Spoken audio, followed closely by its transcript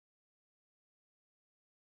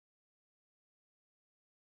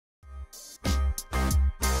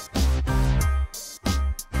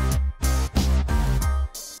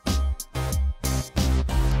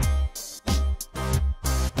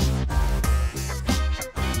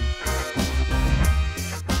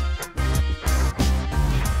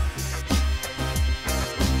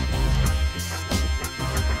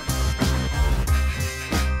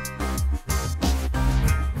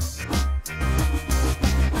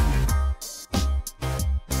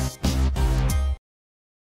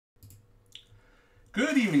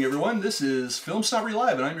Good evening, everyone. This is FilmSnobbery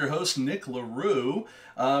Live, and I'm your host, Nic LaRue.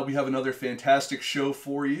 We have another fantastic show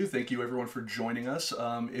for you. Thank you, everyone, for joining us.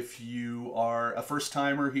 If you are a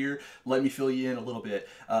first-timer here, let me fill you in a little bit.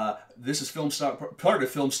 This is part of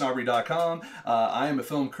FilmSnobbery.com. I am a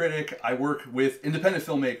film critic. I work with independent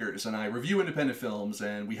filmmakers, and I review independent films,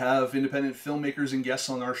 and we have independent filmmakers and guests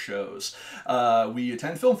on our shows. We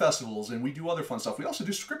attend film festivals, and we do other fun stuff. We also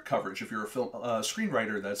do script coverage if you're a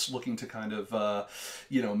screenwriter that's looking to kind of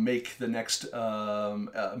make the next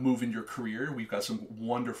move in your career. We've got some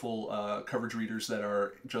wonderful coverage readers that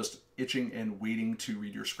are just itching and waiting to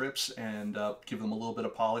read your scripts and give them a little bit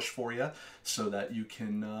of polish for you so that you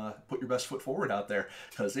can put your best foot forward out there,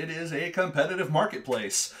 because it is a competitive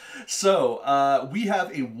marketplace. So we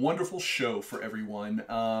have a wonderful show for everyone.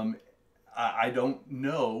 I don't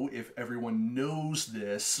know if everyone knows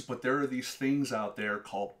this, but there are these things out there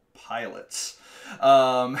called pilots.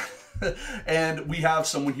 And we have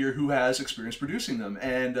someone here who has experience producing them,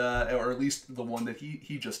 and or at least the one that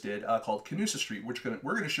he just did, called CANUSA Street, which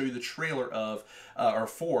we're gonna show you the trailer of or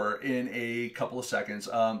for in a couple of seconds.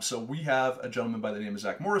 So we have a gentleman by the name of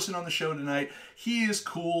Zack Morrison on the show tonight. He is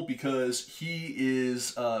cool because he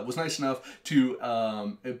is was nice enough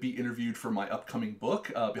to be interviewed for my upcoming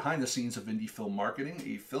book, Behind the Scenes of Indie Film Marketing,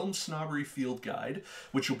 a film snobbery field guide,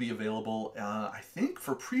 which will be available, I think,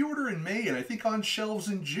 for pre-order in May, and I think on shelves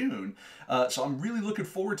in June. So I'm really looking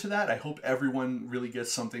forward to that. I hope everyone really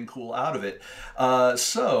gets something cool out of it.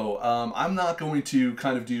 I'm not going to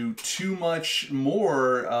kind of do too much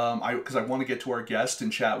more because I want to get to our guest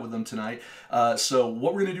and chat with them tonight. So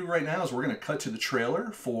what we're going to do right now is we're going to cut to the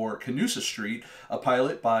trailer for CANUSA Street, a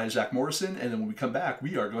pilot by Zack Morrison, and then when we come back,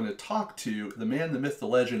 we are going to talk to the man, the myth, the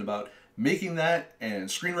legend about making that, and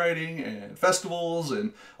screenwriting, and festivals,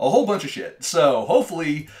 and a whole bunch of shit. So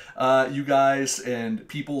hopefully you guys and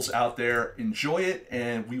peoples out there enjoy it,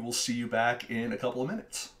 and we will see you back in a couple of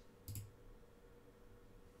minutes.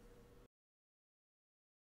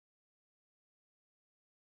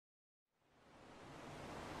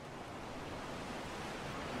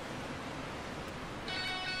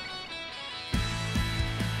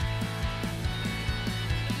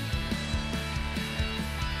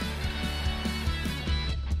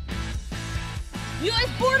 U.S.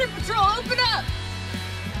 Border Patrol, open up!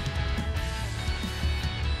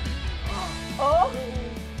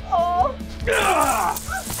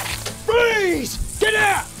 Freeze! Get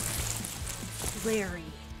out! Larry,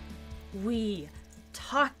 we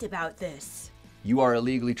talked about this. You are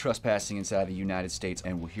illegally trespassing inside the United States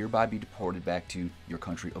and will hereby be deported back to your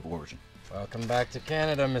country of origin. Welcome back to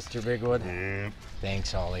Canada, Mr. Bigwood.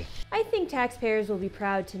 Thanks, Ollie. I think taxpayers will be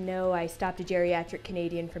proud to know I stopped a geriatric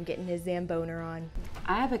Canadian from getting his Zamboner on.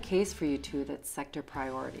 I have a case for you two that's sector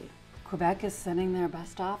priority. Quebec is sending their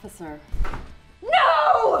best officer.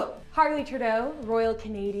 No! Harley Trudeau, Royal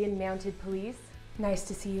Canadian Mounted Police. Nice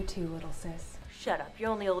to see you too, little sis. Shut up, you're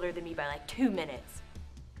only older than me by like 2 minutes.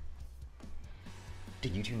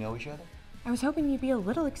 Did you two know each other? I was hoping you'd be a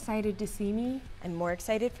little excited to see me. I'm more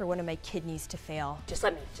excited for one of my kidneys to fail. Just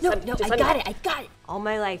let me, I got it. All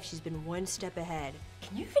my life, she's been one step ahead.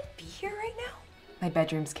 Can you even be here right now? My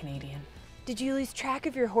bedroom's Canadian. Did you lose track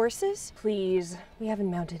of your horses? Please, we haven't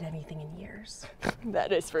mounted anything in years.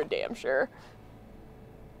 That is for damn sure.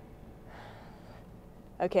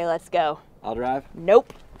 Okay, let's go. I'll drive.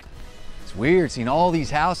 Nope. It's weird seeing all these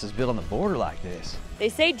houses built on the border like this. They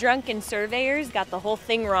say drunken surveyors got the whole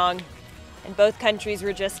thing wrong. And both countries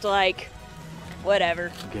were just like,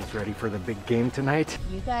 whatever. You guys ready for the big game tonight?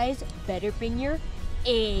 You guys better bring your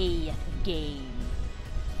A game.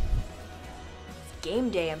 It's game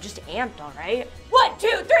day, I'm just amped, all right? 1, 2,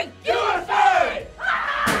 3! USA!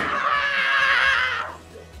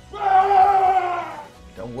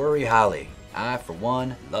 Don't worry, Holly. I, for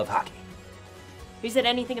one, love hockey. Who said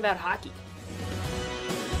anything about hockey?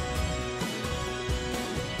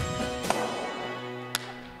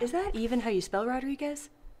 Is that even how you spell Rodriguez?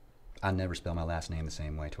 I never spell my last name the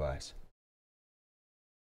same way twice.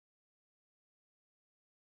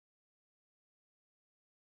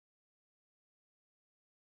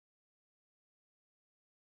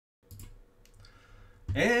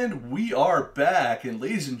 And we are back, and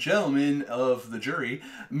ladies and gentlemen of the jury,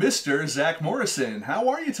 Mr. Zack Morrison. How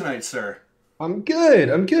are you tonight, sir? I'm good.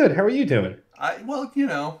 How are you doing? I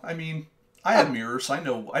have mirrors. I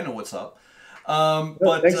know what's up.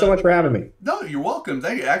 But Thanks so much for having me. no, you're welcome.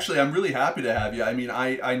 Thank you. Actually, I'm really happy to have you. I mean,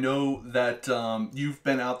 I know that you've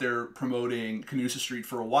been out there promoting CANUSA Street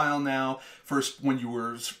for a while now. First, when you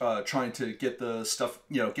were trying to get the stuff,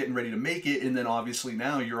 getting ready to make it, and then obviously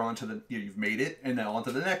now you're on to the, you've made it, and now on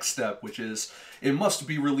to the next step, which is it must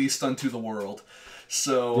be released unto the world.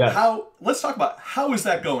 So let's talk about how is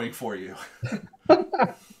that going for you?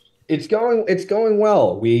 It's going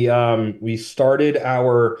well. We started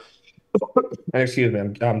our excuse me.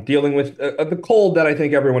 I'm dealing with the cold that I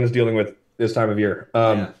think everyone is dealing with this time of year.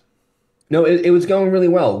 Yeah. No, it was going really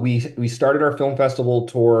well. We started our film festival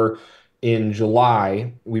tour in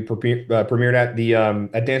July. We premiered at the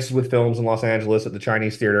at Dances with Films in Los Angeles at the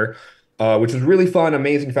Chinese Theater, which was really fun,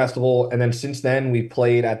 amazing festival. And then since then, we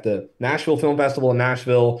played at the Nashville Film Festival in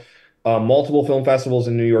Nashville, multiple film festivals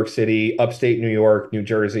in New York City, upstate New York, New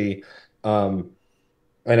Jersey.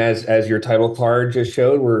 And as your title card just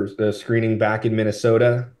showed, we're screening back in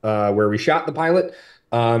Minnesota, where we shot the pilot,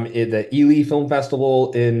 at the Ely Film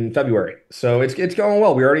Festival in February. So it's going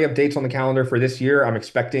well. We already have dates on the calendar for this year. I'm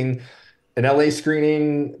expecting an LA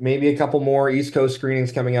screening, maybe a couple more East Coast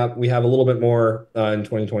screenings coming up. We have a little bit more in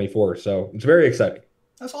 2024. So it's very exciting.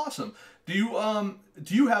 That's awesome.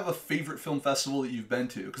 Do you have a favorite film festival that you've been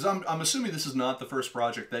to? Because I'm assuming this is not the first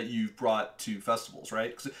project that you've brought to festivals,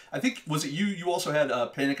 right? Because I think, was it you also had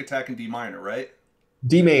Panic Attack in D minor, right?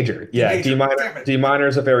 D major, yeah. D minor. D minor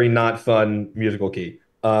is a very not fun musical key.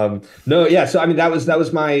 No, yeah. So I mean, that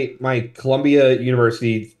was my Columbia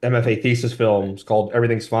University MFA thesis film. It's called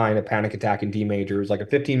Everything's Fine: A Panic Attack in D Major. It was like a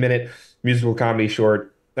 15-minute musical comedy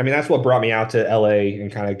short. I mean, that's what brought me out to LA and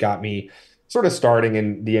kind of got me sort of starting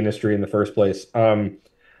in the industry in the first place. I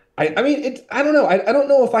mean, I don't know. I don't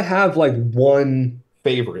know if I have like one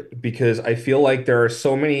favorite because I feel like there's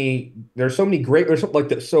so many great,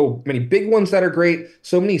 so many big ones that are great,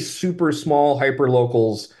 so many super small hyper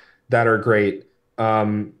locals that are great. I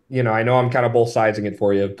know I'm kind of both sidesing it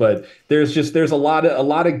for you, but there's a lot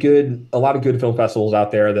of good film festivals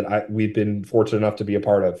out there that we've been fortunate enough to be a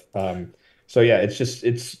part of. So yeah, there's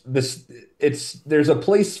a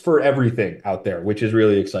place for everything out there, which is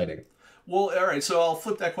really exciting. Well, all right, so I'll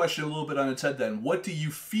flip that question a little bit on its head then. What do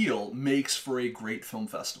you feel makes for a great film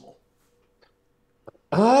festival?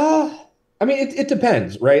 I mean, it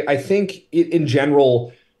depends, right? I think in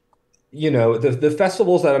general, the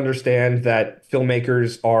festivals that understand that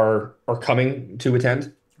filmmakers are coming to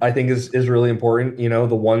attend, I think is really important.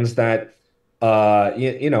 The ones that that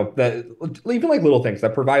even like little things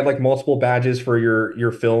that provide like multiple badges for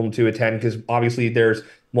your film to attend, because obviously there's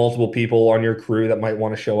multiple people on your crew that might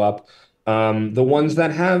want to show up. The ones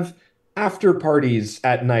that have after parties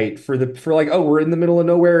at night for like, oh, we're in the middle of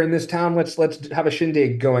nowhere in this town, let's have a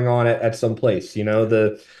shindig going on at some place.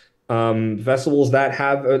 The festivals that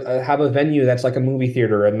have a venue that's like a movie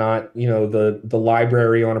theater and not the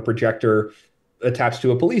library on a projector attached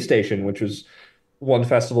to a police station, which was one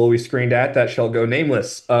festival we screened at that shall go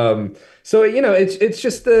nameless. So it's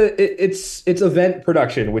just it's event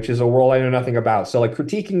production, which is a world I know nothing about. So like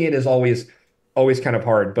critiquing it is always kind of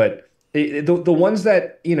hard, but the ones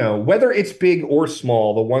that whether it's big or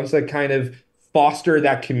small, the ones that kind of foster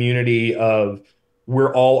that community of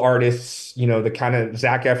we're all artists, the kind of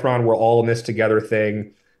Zac Efron, we're all in this together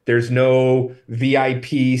thing. There's no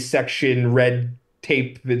VIP section, red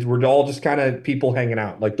tape. We're all just kind of people hanging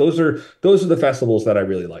out. Like those are the festivals that I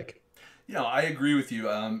really like. I agree with you.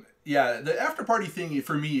 Yeah, the after party thing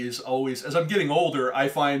for me is always, as I'm getting older, I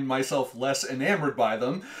find myself less enamored by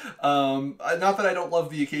them. Not that I don't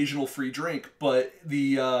love the occasional free drink, but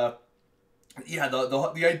the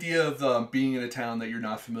idea of being in a town that you're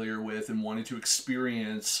not familiar with and wanting to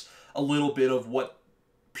experience a little bit of what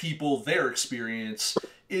people there experience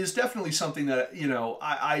is definitely something that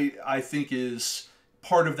I think is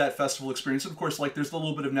part of that festival experience. Of course, like there's a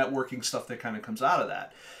little bit of networking stuff that kind of comes out of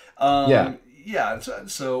that. Yeah.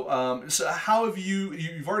 So how have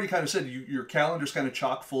you've already kind of said your calendar's kind of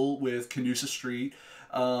chock full with CANUSA Street,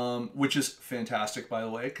 which is fantastic, by the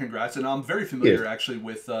way. Congrats. And I'm very familiar actually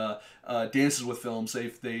with Dances with Films.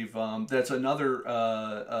 They've that's another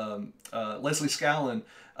Leslie Scallon.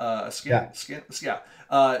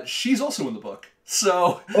 She's also in the book.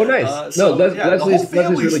 So nice. Leslie's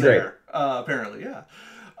really great. Apparently, yeah.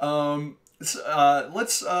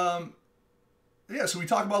 So we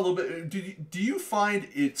talk about a little bit. Do you find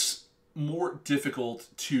it's more difficult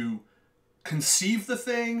to conceive the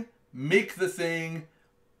thing, make the thing,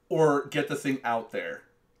 or get the thing out there?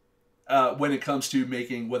 when it comes to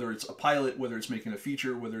making, whether it's a pilot, whether it's making a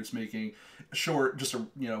feature, whether it's making a short, just a,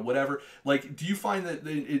 you know, whatever. Like, do you find that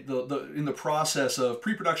in the process of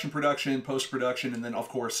pre-production, production, post-production, and then of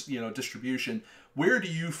course, you know, distribution, where do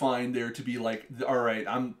you find there to be like, all right,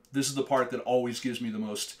 this is the part that always gives me the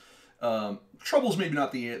most trouble's maybe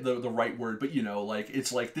not the right word, but you know, like,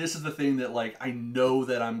 it's like, this is the thing that like I know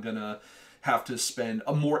that I'm gonna have to spend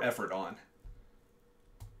more effort on.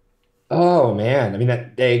 Oh man, I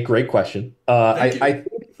mean great question. Thank I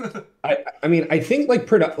think I mean I think like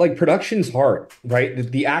production's hard, right?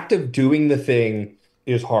 The act of doing the thing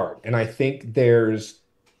is hard, and I think there's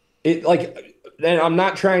it like, and I'm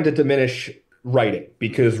not trying to diminish writing,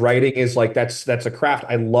 because writing is like that's a craft.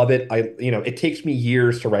 I love it. It takes me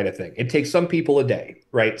years to write a thing. It takes some people a day,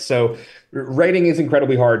 right? So writing is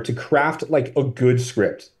incredibly hard. To craft like a good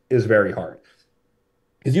script is very hard.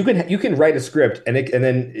 Because you can write a script and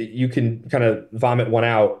then you can kind of vomit one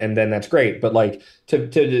out and then that's great. But like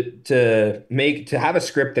to have a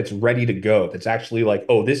script that's ready to go, that's actually like,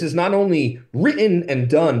 oh, this is not only written and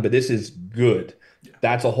done, but this is good. Yeah.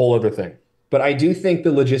 That's a whole other thing. But I do think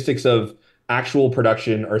the logistics of actual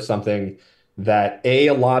production are something that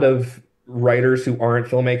a lot of writers who aren't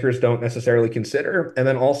filmmakers don't necessarily consider. And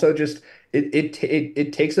then also just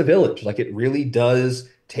it takes a village. Like, it really does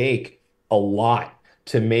take a lot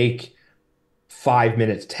to make 5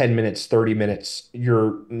 minutes, 10 minutes, 30 minutes,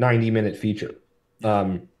 your 90-minute feature.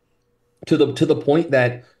 To the point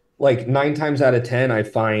that like 9 times out of 10, I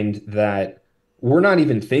find that we're not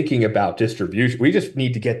even thinking about distribution. We just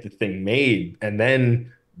need to get the thing made. And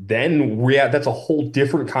then that's a whole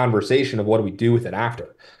different conversation of what do we do with it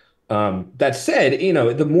after. That said,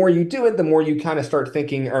 the more you do it, the more you kind of start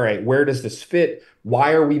thinking, all right, where does this fit?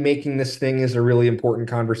 Why are we making this thing is a really important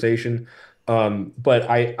conversation. But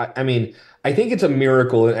I mean, I think it's a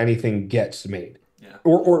miracle that anything gets made,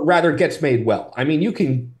 or rather gets made well. I mean, you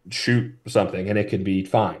can shoot something and it could be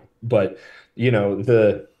fine, but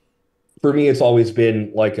for me, it's always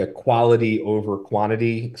been like a quality over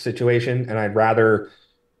quantity situation. And I'd rather,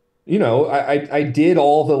 I did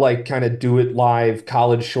all the like kind of do it live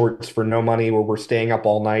college shorts for no money where we're staying up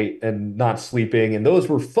all night and not sleeping. And those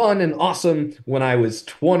were fun and awesome when I was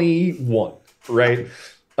 21, right?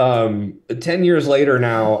 10 years later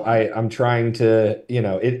now, I'm trying to,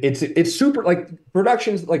 it's super like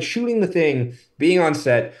productions, like shooting the thing, being on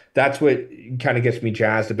set. That's what kind of gets me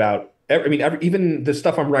jazzed about. Even the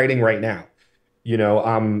stuff I'm writing right now,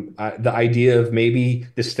 the idea of maybe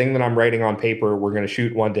this thing that I'm writing on paper, we're going to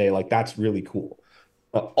shoot one day. Like, that's really cool.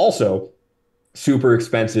 Also super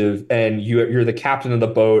expensive, and you're the captain of the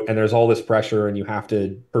boat and there's all this pressure and you have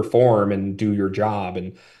to perform and do your job.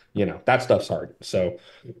 And, that stuff's hard. So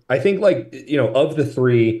I think like, of the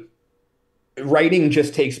three, writing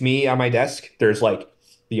just takes me on my desk. There's like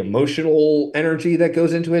the emotional energy that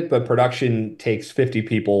goes into it, but production takes 50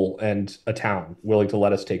 people and a town willing to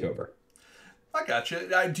let us take over. I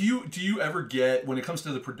gotcha. Do you ever get, when it comes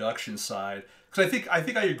to the production side, because I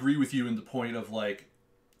think I agree with you in the point of like,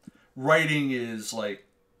 writing is like,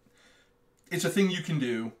 it's a thing you can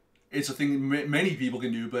do. It's a thing many people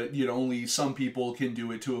can do, but only some people can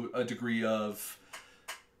do it to a degree of.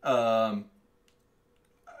 I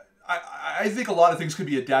think a lot of things could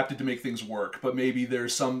be adapted to make things work, but maybe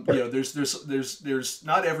there's some, there's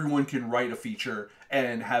not everyone can write a feature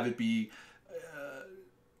and have it be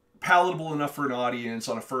palatable enough for an audience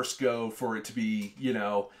on a first go for it to be,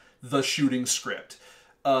 the shooting script.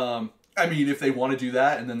 I mean, if they want to do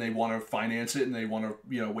that and then they want to finance it and they want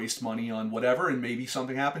to, waste money on whatever and maybe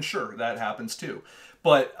something happens, sure, that happens too.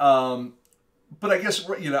 But I guess,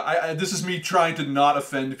 this is me trying to not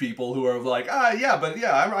offend people who are like, I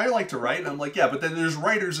like to write. And I'm like, yeah, but then there's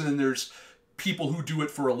writers and then there's people who do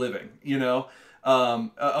it for a living,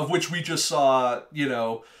 of which we just saw,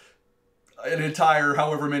 an entire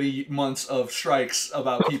however many months of strikes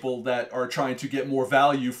about people that are trying to get more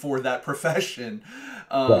value for that profession,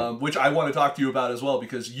 which I want to talk to you about as well,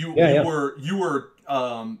 because you were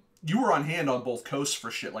on hand on both coasts for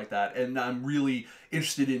shit like that, and I'm really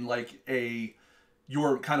interested in like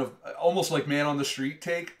your kind of almost like man on the street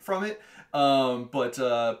take from it.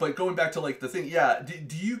 But going back to like the thing,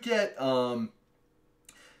 do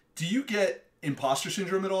you get imposter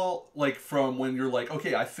syndrome at all? Like, from when you're like,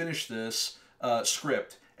 okay, I finished this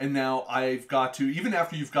script and now I've got to, even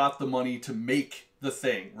after you've got the money to make the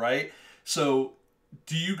thing, right? So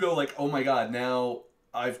do you go like, oh my God, now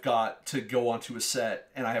I've got to go onto a set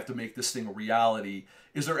and I have to make this thing a reality?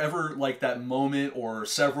 Is there ever like that moment or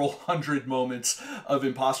several hundred moments of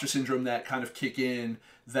imposter syndrome that kind of kick in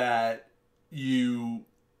that you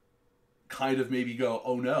kind of maybe go,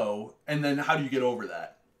 oh no? And then how do you get over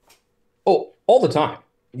that? Oh, all the time.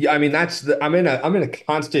 Yeah, I mean I'm in a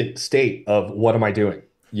constant state of what am I doing,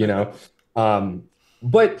 you know? Um,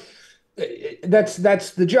 but that's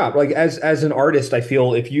the job. Like as an artist, I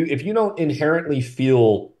feel if you don't inherently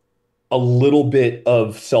feel a little bit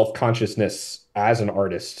of self-consciousness as an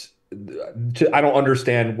artist, I don't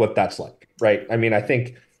understand what that's like, right? I mean, I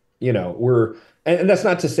think, and that's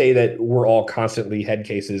not to say that we're all constantly head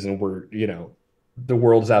cases and the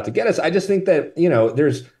world's out to get us. I just think that,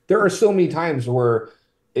 there are so many times where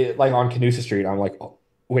like on Canusa Street, I'm like, oh,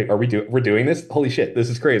 wait, we're doing this? Holy shit, this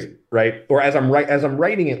is crazy, right? Or as I'm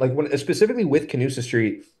writing it, like when specifically with Canusa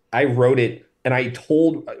Street, I wrote it and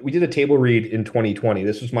we did a table read in 2020.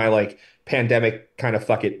 This was my like pandemic kind of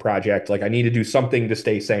fuck it project. Like I need to do something to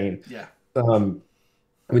stay sane. Yeah. Um,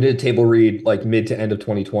 we did a table read like mid to end of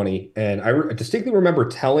 2020, and I distinctly remember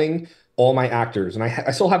telling all my actors, and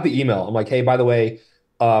I still have the email. I'm like, hey, by the way,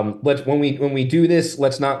 let's when we do this,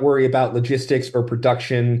 let's not worry about logistics or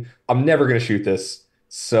production. I'm never going to shoot this,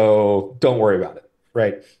 so don't worry about it,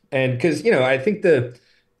 right? And because I think the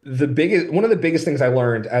biggest one of the biggest things I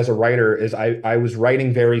learned as a writer is I was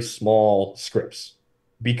writing very small scripts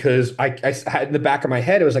because I had in the back of my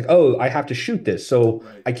head it was like, oh, I have to shoot this, so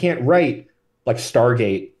Right. I can't write like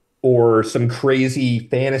Stargate or some crazy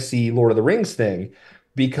fantasy Lord of the Rings thing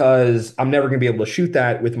because I'm never going to be able to shoot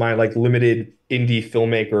that with my like limited indie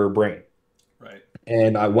filmmaker brain. Right.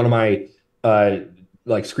 And one of my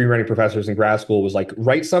like screenwriting professors in grad school was like,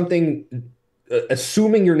 write something,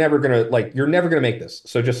 assuming you're never gonna make this.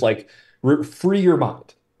 So just like free your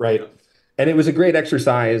mind, right? Yeah. And it was a great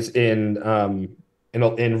exercise in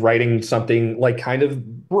writing something like kind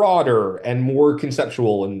of broader and more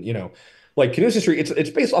conceptual and like Canusa Street, it's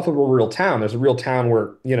based off of a real town. There's a real town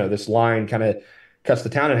where this line kind of cuts the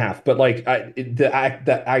town in half. But like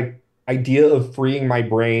the idea of freeing my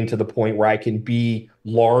brain to the point where I can be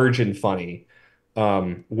large and funny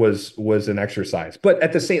was an exercise. But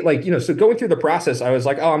at the same so going through the process, I was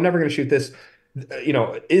like, oh, I'm never going to shoot this.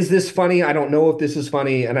 Is this funny? I don't know if this is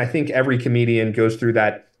funny. And I think every comedian goes through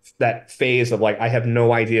that phase of like, I have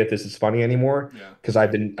no idea if this is funny anymore because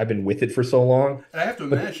I've been with it for so long. And I have to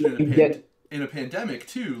imagine in a pandemic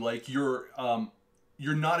too, like you're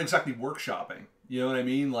not exactly workshopping. You know what I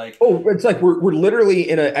mean? Like, oh, it's like we're literally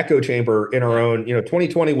in an echo chamber in our own.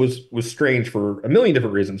 2020 was strange for a million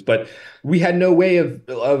different reasons, but we had no way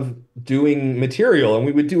of doing material, and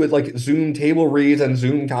we would do it like Zoom table reads and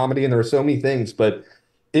Zoom comedy, and there were so many things, but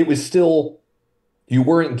it was still you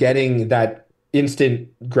weren't getting that instant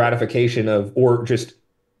gratification or just,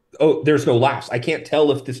 oh, there's no laughs. I can't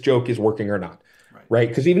tell if this joke is working or not, right?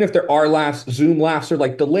 Because even if there are laughs, Zoom laughs are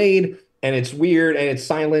like delayed and it's weird and it's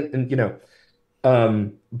silent and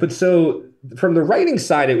but so from the writing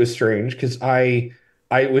side, it was strange because I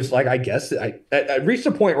was like, I guess I reached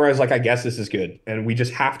a point where I was like, I guess this is good and we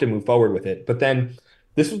just have to move forward with it. But then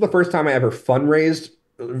this was the first time I ever fundraised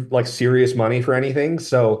like serious money for anything.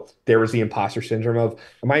 So there was the imposter syndrome of,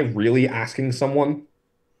 am I really asking someone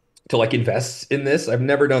to like invest in this? I've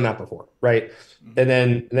never done that before, right? And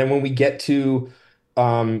then when we get to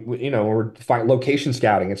we're location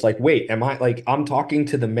scouting. It's like, wait, am I like I'm talking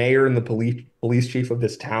to the mayor and the police chief of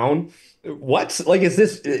this town? What? Like, is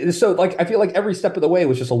this so? Like, I feel like every step of the way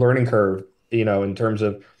was just a learning curve. In terms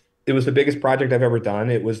of, it was the biggest project I've ever done.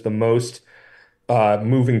 It was the most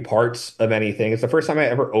moving parts of anything. It's the first time I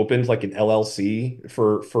ever opened like an LLC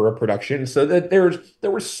for a production. So that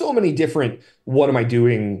there were so many different what am I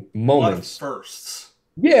doing moments. A lot of firsts.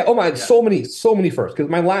 Yeah, oh my, yeah. So many firsts. Because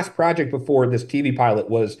my last project before this TV pilot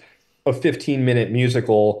was a 15-minute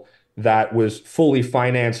musical that was fully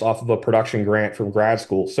financed off of a production grant from grad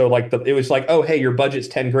school. So like it was like, oh hey, your budget's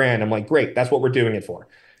 10 grand. I'm like, great, that's what we're doing it for.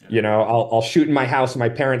 Yeah. I'll shoot in my house, in my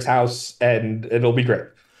parents' house, and it'll be great.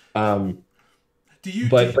 I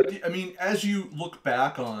mean, as you look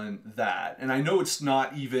back on that, and I know it's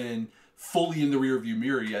not even fully in the rearview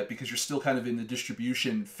mirror yet because you're still kind of in the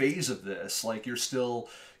distribution phase of this. Like you're still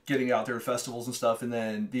getting out there at festivals and stuff, and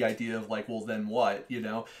then the idea of like, well, then what,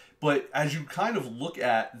 But as you kind of look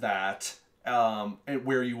at that and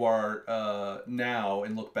where you are now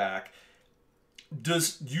and look back,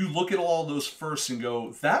 does you look at all those firsts and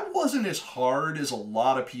go, that wasn't as hard as a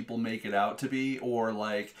lot of people make it out to be, or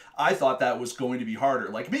like I thought that was going to be harder.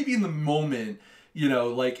 Like maybe in the moment,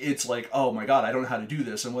 like it's like, oh my God, I don't know how to do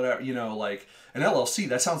this and whatever, like an LLC,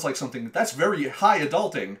 that sounds like something that's very high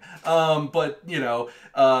adulting. But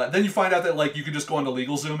then you find out that like you can just go onto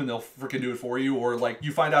LegalZoom and they'll freaking do it for you, or like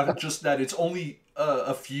you find out just that it's only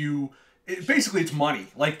basically it's money.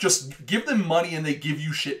 Like just give them money and they give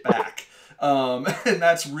you shit back. And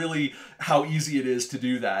that's really how easy it is to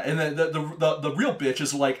do that. And then the real bitch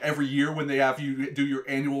is like every year when they have you do your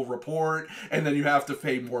annual report, and then you have to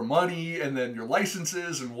pay more money, and then your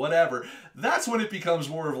licenses and whatever. That's when it becomes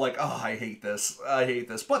more of like, oh, I hate this,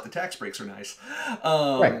 but the tax breaks are nice.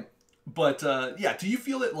 Right. But yeah, do you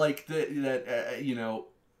feel that like that you know,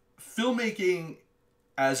 filmmaking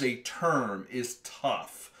as a term is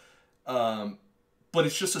tough, but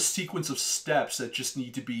it's just a sequence of steps that just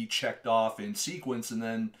need to be checked off in sequence, and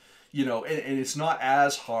then, you know, and it's not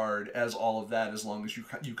as hard as all of that as long as you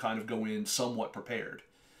kind of go in somewhat prepared.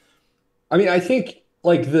 I mean, I think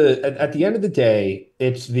like at the end of the day,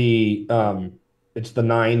 it's the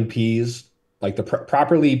 9 Ps, like the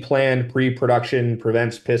properly planned pre-production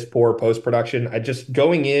prevents piss poor post-production. I just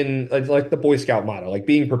going in like the Boy Scout motto, like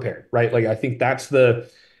being prepared, right? Like I think that's at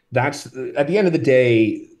the end of the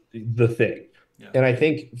day the thing. Yeah. And I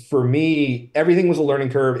think for me, everything was a learning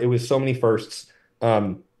curve. It was so many firsts.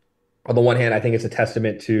 On the one hand, I think it's a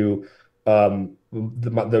testament to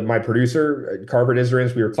my producer, Carver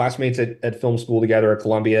Isrins. We were classmates at film school together at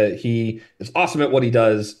Columbia. He is awesome at what he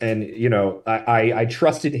does. And, you know, I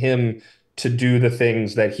trusted him to do the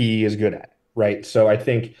things that he is good at, right? So I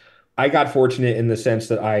think I got fortunate in the sense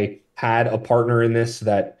that I had a partner in this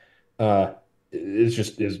that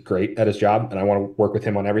is great at his job, and I want to work with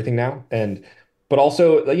him on everything now. But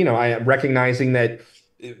also, you know, I am recognizing that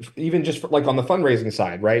even just like on the fundraising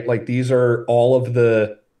side, right? Like these were all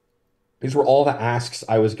the asks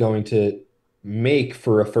I was going to make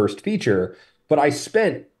for a first feature, but I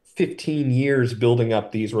spent 15 years building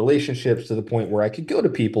up these relationships to the point where I could go to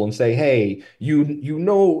people and say, "Hey, you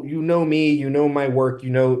know me, you know my work,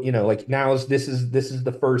 like this is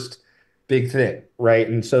the first big thing," right?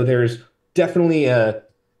 And so there's definitely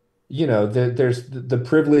there's the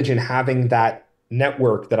privilege in having that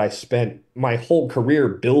network that I spent my whole career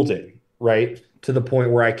building, right? To the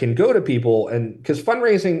point where I can go to people, and because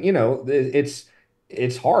fundraising, you know,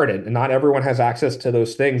 it's hard, and not everyone has access to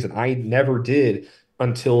those things, and I never did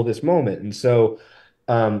until this moment. And so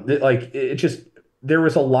there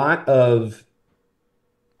was a lot of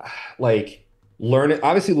like learning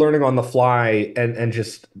on the fly, and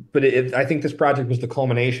just, but I think this project was the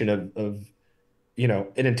culmination of you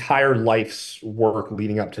know, an entire life's work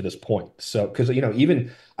leading up to this point. So, because, you know,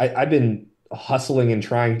 even I've been hustling and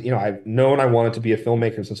trying, you know, I've known I wanted to be a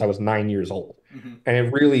filmmaker since I was 9 years old. Mm-hmm. And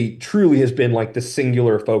it really, truly has been like the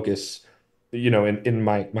singular focus, you know, in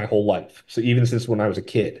my whole life. So even since when I was a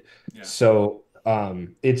kid. Yeah. So I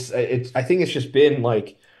think it's just been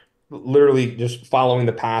like literally just following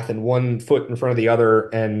the path and one foot in front of the other.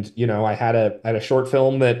 And, you know, I had a short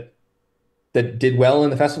film that did well in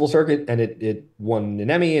the festival circuit, and it won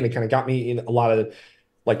an Emmy, and it kind of got me in a lot of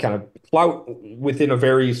like kind of clout within a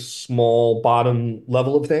very small bottom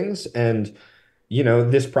level of things. And, you know,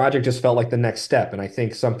 this project just felt like the next step. And I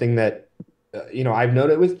think something that, you know, I've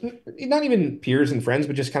noted with not even peers and friends,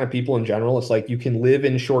 but just kind of people in general, it's like you can live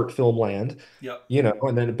in short film land, Yep. You know,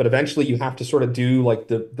 but eventually you have to sort of do like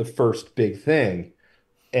the first big thing.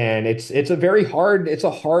 And it's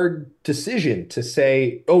a hard decision to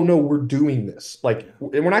say, oh no, we're doing this. Like,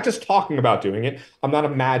 and we're not just talking about doing it. I'm not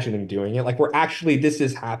imagining doing it. Like this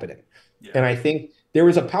is happening. Yeah. And I think there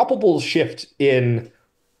was a palpable shift in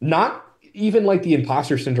not even like the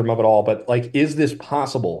imposter syndrome of it all, but like, is this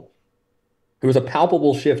possible? There was a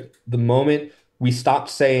palpable shift the moment we stopped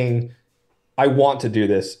saying, I want to do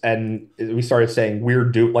this, and we started saying,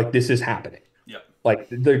 like, this is happening. Like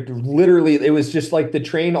literally, it was just like the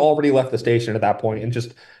train already left the station at that point, and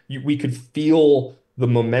just we could feel the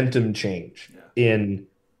momentum change in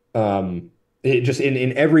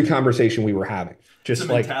every conversation we were having. Just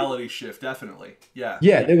it's a mentality shift, definitely. Yeah.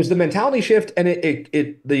 Yeah, there was the mentality shift, and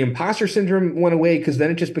the imposter syndrome went away, because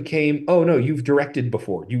then it just became, oh no, you've directed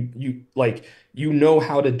before. You know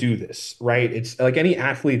how to do this, right? It's like any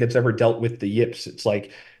athlete that's ever dealt with the yips. It's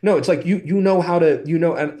like, no, it's like you know how to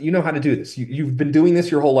how to do this. You've been doing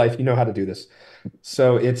this your whole life. You know how to do this.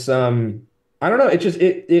 So it's I don't know.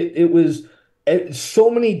 It was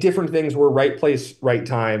so many different things were right place, right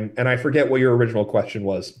time, and I forget what your original question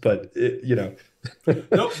was, but you know.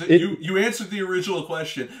 Nope, you answered the original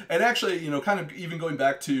question. And actually, you know, kind of even going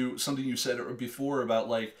back to something you said before about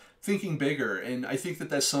like thinking bigger, and I think that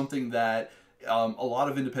that's something that a lot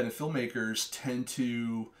of independent filmmakers tend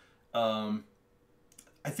to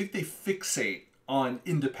I think they fixate on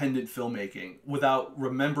independent filmmaking without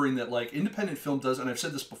remembering that like independent film does, and I've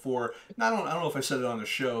said this before, and I don't know if I said it on the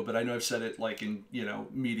show, but I know I've said it like in, you know,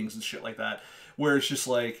 meetings and shit like that, where it's just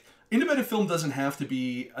like independent film doesn't have to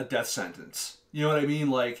be a death sentence. You know what I mean?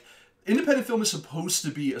 Like independent film is supposed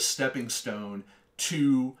to be a stepping stone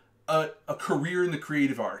to a career in the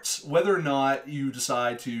creative arts, whether or not you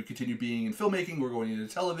decide to continue being in filmmaking or going into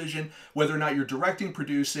television, whether or not you're directing,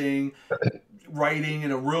 producing, writing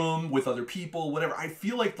in a room with other people, whatever. I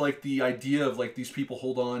feel like the idea of like these people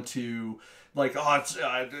hold on to like, oh, it's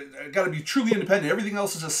got to be truly independent. Everything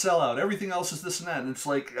else is a sellout. Everything else is this and that. And it's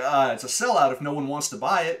like, it's a sellout if no one wants to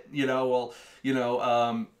buy it. Well,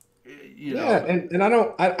 yeah, and I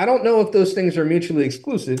don't know if those things are mutually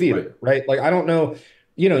exclusive either, right? Like I don't know,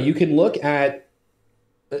 you can look at,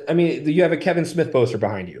 I mean, you have a Kevin Smith poster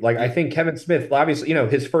behind you. Like I think Kevin Smith, obviously,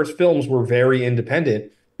 his first films were very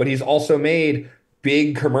independent, but he's also made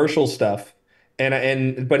big commercial stuff.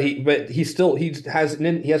 But he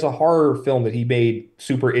has a horror film that he made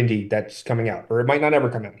super indie that's coming out, or it might not ever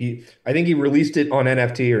come out. I think he released it on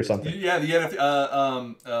NFT or something. Yeah, the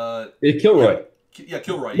NFT. Kilroy. Yeah,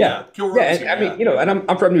 Kilroy. Yeah, Kilroy. Yeah, and I mean, and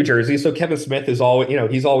I'm from New Jersey, so Kevin Smith is always,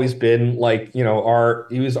 he's always been like, he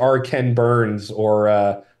was our Ken Burns, or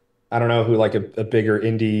I don't know who like a bigger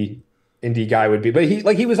indie guy would be, but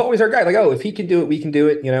he was always our guy. Like, oh, if he can do it, we can do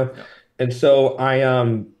it, Yeah. And so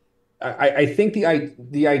I think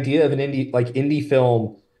the idea of an indie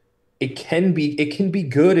film, it can be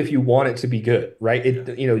good if you want it to be good, right?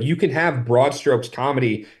 You can have broad strokes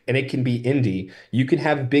comedy and it can be indie. You can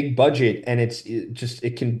have big budget and it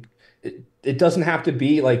doesn't have to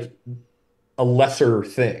be like a lesser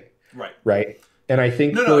thing. Right. And I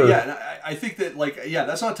think I think that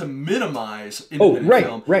that's not to minimize independent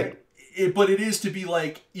film. Right. But it is to be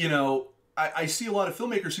like, I see a lot of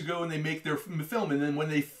filmmakers who go and they make their film, and then when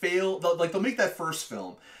they fail, they'll make that first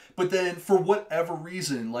film, but then for whatever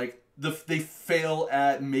reason, they fail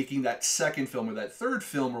at making that second film or that third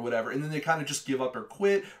film or whatever, and then they kind of just give up or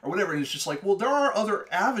quit or whatever, and it's just like, well, there are other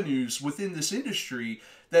avenues within this industry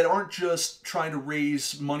that aren't just trying to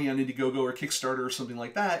raise money on Indiegogo or Kickstarter or something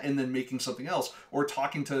like that and then making something else, or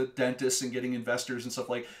talking to dentists and getting investors and stuff.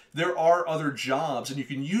 Like, there are other jobs, and you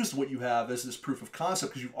can use what you have as this proof of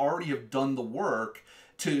concept because you already have done the work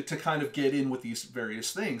to kind of get in with these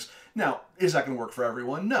various things. Now, is that going to work for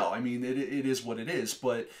everyone? No. I mean, it is what it is,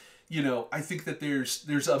 but I think that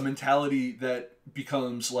there's a mentality that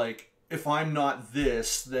becomes like, if I'm not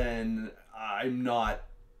this, then I'm not,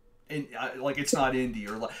 it's not indie,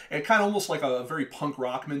 or and kind of almost like a very punk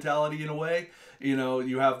rock mentality in a way.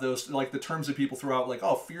 You have those, like, the terms that people throw out, like,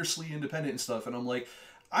 oh, fiercely independent and stuff, and I'm like,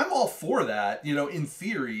 I'm all for that, in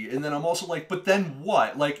theory, and then I'm also like, but then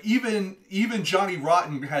what? Like, even Johnny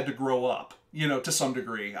Rotten had to grow up, to some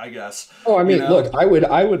degree, I guess. Oh, I mean, look,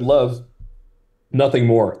 I would love nothing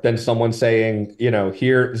more than someone saying,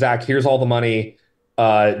 here, Zach, here's all the money,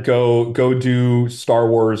 go do Star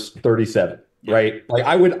Wars 37. Yeah. Right. Like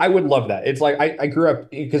I would love that. It's like, I grew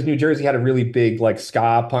up because New Jersey had a really big like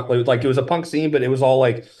ska punk, like it was a punk scene, but it was all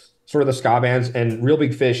like sort of the ska bands, and Real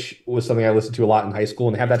Big Fish was something I listened to a lot in high school,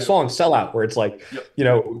 and they have that song Sellout, where it's like,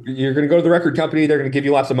 you're going to go to the record company, they're going to give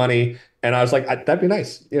you lots of money. And I was like, that'd be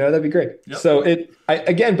nice. That'd be great. Yep. So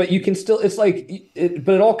but you can still, it's like,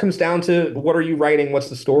 but it all comes down to, what are you writing? What's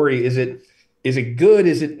the story? Is it good?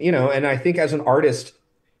 Is it, and I think as an artist,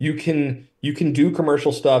 you can do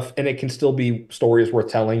commercial stuff and it can still be stories worth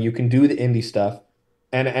telling. You can do the indie stuff.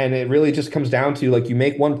 And it really just comes down to, like, you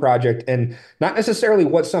make one project, and not necessarily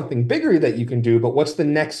what's something bigger that you can do, but what's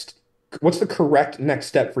the correct next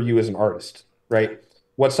step for you as an artist, right?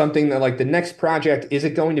 What's something that, like, the next project, is it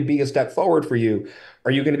going to be a step forward for you?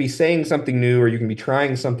 Are you going to be saying something new? Are you going to be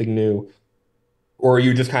trying something new? Or are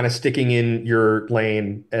you just kind of sticking in your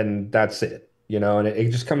lane and that's it? And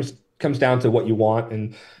it just comes down to what you want.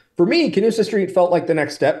 And for me, CANUSA Street felt like the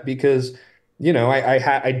next step because,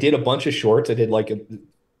 I did a bunch of shorts. I did like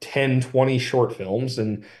 10, 20 short films,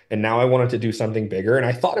 and now I wanted to do something bigger. And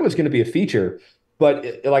I thought it was going to be a feature, but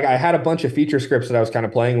I had a bunch of feature scripts that I was kind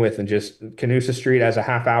of playing with, and just CANUSA Street as a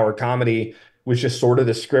half-hour comedy was just sort of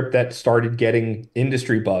the script that started getting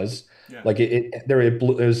industry buzz. Yeah. Like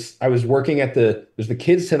I was working at it was the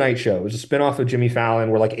Kids Tonight Show. It was a spinoff of Jimmy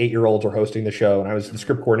Fallon where like 8-year-olds were hosting the show, and I was the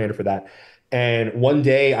script coordinator for that. And one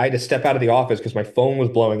day I had to step out of the office because my phone was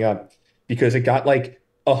blowing up, because it got like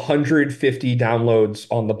 150 downloads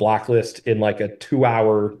on the blacklist in like a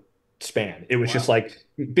 2-hour span. It was just like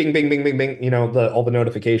bing, bing, bing, bing, bing, all the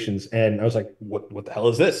notifications. And I was like, what the hell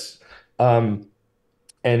is this? And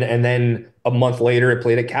then a month later, it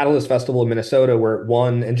played at Catalyst Festival in Minnesota, where it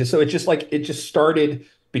won. And it just started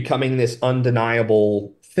becoming this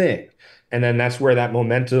undeniable thing. And then that's where that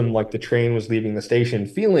momentum, like the train was leaving the station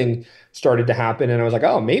feeling, started to happen. And I was like,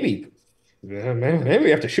 oh, maybe we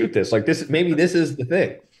have to shoot this. Like this, maybe this is the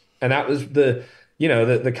thing. And that was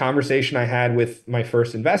the conversation I had with my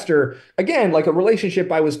first investor, again, like a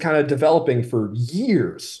relationship I was kind of developing for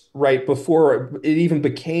years, right? Before it even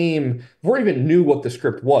before I even knew what the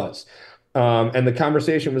script was. And the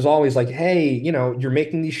conversation was always like, hey, you're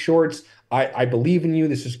making these shorts. I believe in you.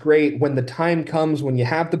 This is great. When the time comes, when you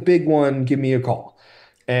have the big one, give me a call.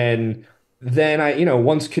 And then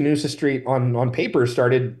once CANUSA Street on paper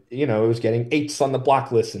started, it was getting 8s on the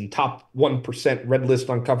block list and top 1% red list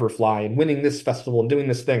on Coverfly and winning this festival and doing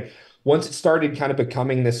this thing. Once it started kind of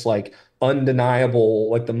becoming this like undeniable,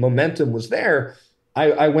 like the momentum was there,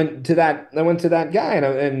 I went to that guy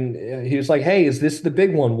and he was like, hey, is this the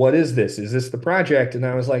big one? What is this? Is this the project? And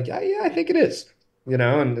I was like, yeah, I think it is,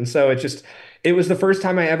 and so it was the first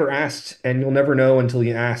time I ever asked, and you'll never know until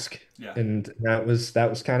you ask. Yeah. And that was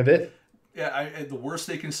kind of it. Yeah, the worst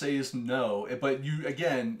they can say is no. But you,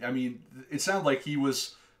 again, I mean, it sounded like he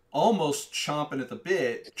was almost chomping at the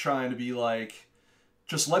bit, trying to be like,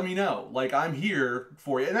 just let me know. Like, I'm here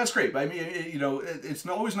for you. And that's great. But I mean, it's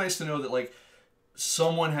always nice to know that, like,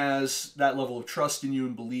 someone has that level of trust in you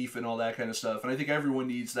and belief and all that kind of stuff. And I think everyone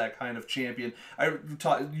needs that kind of champion.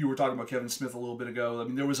 You were talking about Kevin Smith a little bit ago. I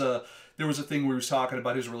mean, there was a thing where he was talking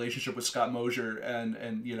about his relationship with Scott Mosier and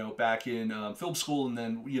back in film school, and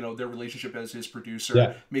then their relationship as his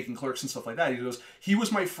producer, making Clerks and stuff like that. He goes, he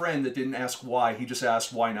was my friend that didn't ask why, he just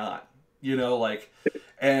asked why not.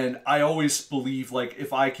 And I always believe, like,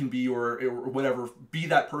 if I can be or whatever, be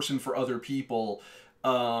that person for other people,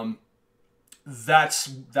 that's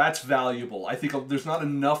valuable. I think there's not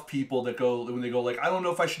enough people that go, when they go like, I don't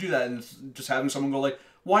know if I should do that, and just having someone go like,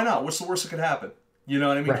 why not? What's the worst that could happen? You know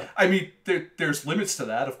what I mean? Right. I mean, there's limits to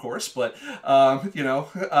that, of course, but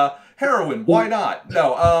heroin, why not?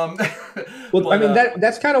 No. Well, but, I mean,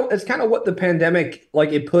 that's kind of what the pandemic,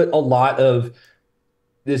 like, it put a lot of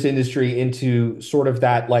this industry into sort of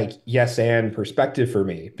that like yes and perspective for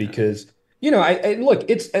me, because I look,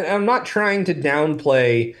 and I'm not trying to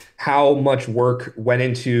downplay how much work went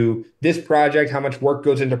into this project, how much work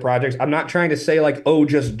goes into projects. I'm not trying to say like, oh,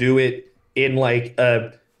 just do it in like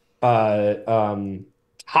a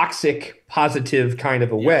toxic positive kind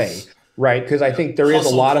of a way, right? Because I think there is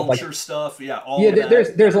a lot of like stuff,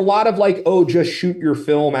 there's a lot of like, oh, just shoot your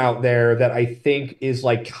film out there that I think is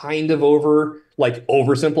like kind of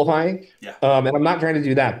oversimplifying. And I'm not trying to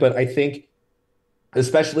do that, but I think,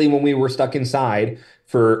 especially when we were stuck inside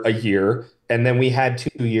for a year, and then we had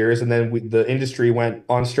 2 years, and then the industry went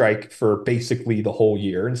on strike for basically the whole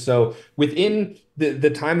year. And so within the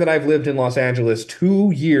time that I've lived in Los Angeles,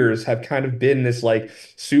 2 years have kind of been this like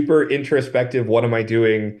super introspective, what am I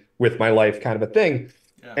doing with my life kind of a thing.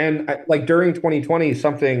 And like during 2020,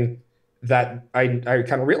 something that I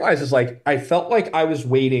kind of realized is like, I felt like I was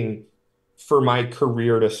waiting for my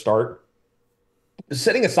career to start.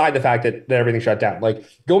 Setting aside the fact that everything shut down, like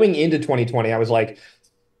going into 2020, I was like,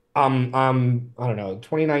 I don't know,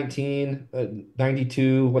 2019,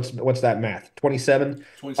 92, what's that math? 27?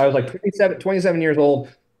 I was like 27 years old.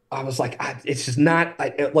 I was like, it's just not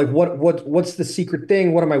like, what's the secret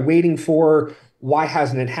thing? What am I waiting for? Why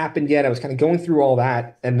hasn't it happened yet? I was kind of going through all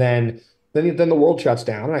that. And then the world shuts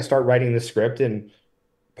down and I start writing the script. And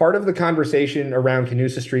part of the conversation around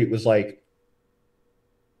CANUSA Street was like,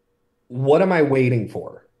 what am I waiting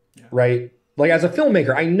for? Right? Like, as a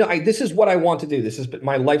filmmaker, I know this is what I want to do. This is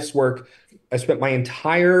my life's work. I spent my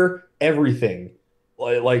entire everything,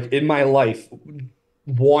 like in my life,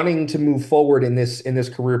 wanting to move forward in this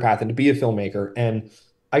career path and to be a filmmaker. And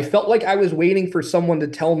I felt like I was waiting for someone to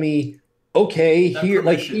tell me, okay, that here,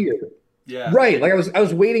 permission. like here. Yeah. Right. Like I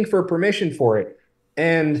was waiting for permission for it.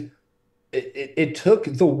 And it took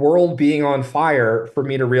the world being on fire for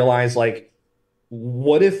me to realize, like,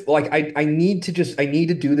 what if, like, I need to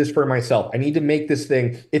do this for myself. I need to make this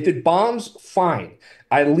thing. If it bombs, fine.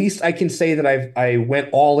 At least I can say that I went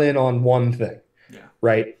all in on one thing. Yeah.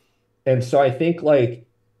 Right. And so I think, like,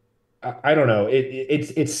 I don't know,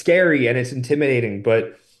 it's scary and it's intimidating,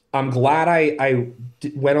 but I'm glad I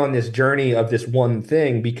went on this journey of this one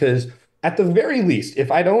thing, because at the very least,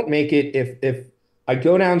 if I don't make it, if I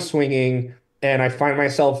go down swinging and I find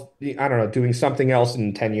myself, I don't know, doing something else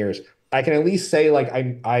in 10 years, I can at least say, like,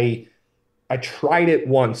 I tried it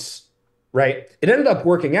once, right? It ended up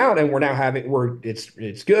working out, and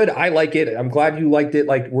it's good. I like it. I'm glad you liked it.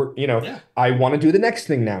 Like, I want to do the next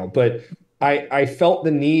thing now. But I felt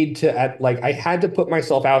the need to, I had to put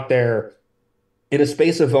myself out there in a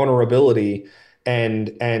space of vulnerability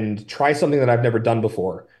and try something that I've never done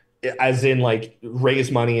before, as in, like,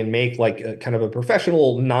 raise money and make like a kind of a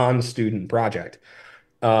professional non-student project.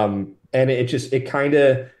 And it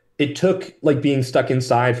it took like being stuck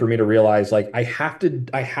inside for me to realize like I have to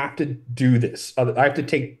do this. I have to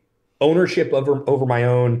take ownership over my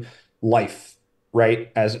own life,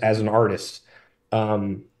 right? As an artist.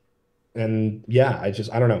 Um, and yeah, I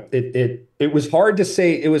don't know. It was hard to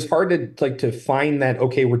say, it was hard to like to find that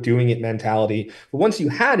okay, we're doing it mentality. But once you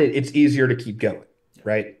had it, it's easier to keep going,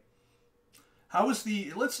 right? How was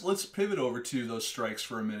the let's pivot over to those strikes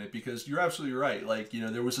for a minute, because you're absolutely right. Like,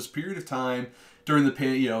 there was this period of time during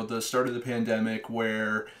the start of the pandemic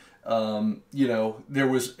where there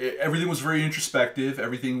was everything was very introspective,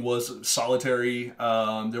 everything was solitary.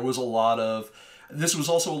 There was a lot of this was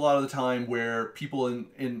also a lot of the time where people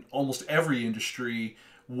in almost every industry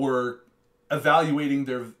were evaluating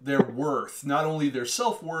their worth, not only their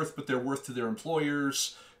self-worth, but their worth to their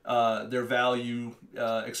employers, their value,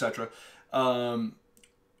 etc.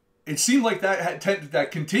 It seemed like that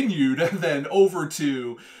continued then over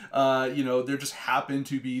to, there just happened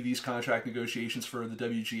to be these contract negotiations for the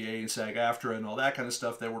WGA and SAG-AFTRA and all that kind of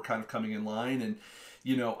stuff that were kind of coming in line. And,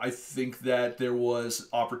 I think that there was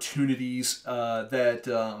opportunities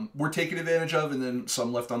that were taken advantage of, and then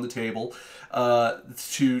some left on the table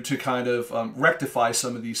to kind of rectify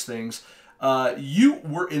some of these things. You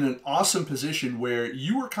were in an awesome position where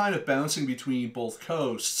you were kind of bouncing between both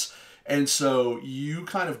coasts. And so you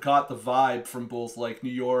kind of got the vibe from both like New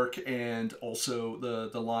York and also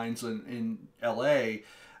the lines in LA.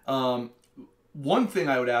 One thing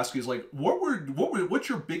I would ask is like, what's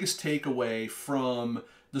your biggest takeaway from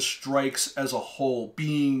the strikes as a whole,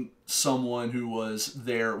 being someone who was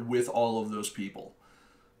there with all of those people?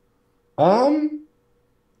 I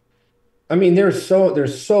mean,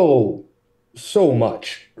 so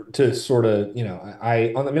much to sort of,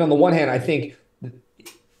 on the one hand, I think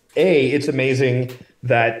it's amazing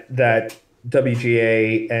that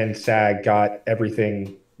WGA and SAG got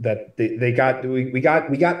everything that they got. We got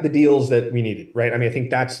the deals that we needed, right? I mean, I think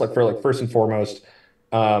that's like first and foremost,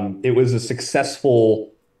 it was a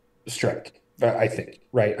successful strike, I think,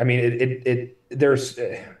 right? I mean, it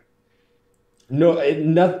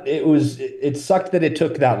sucked that it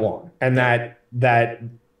took that long, and that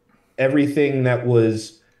everything that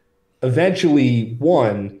was eventually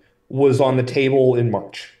won was on the table in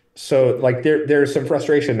March. So like there's some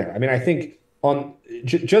frustration there. I mean, I think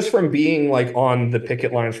just from being like on the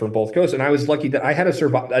picket lines from both coasts, and I was lucky that I had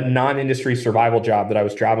a non-industry survival job that I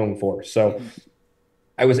was traveling for. So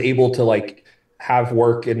I was able to like have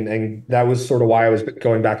work, and that was sort of why I was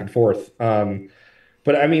going back and forth.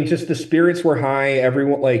 But I mean, just the spirits were high.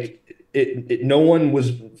 Everyone no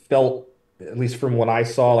one felt, at least from what I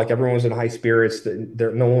saw, like everyone was in high spirits.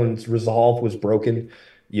 No one's resolve was broken.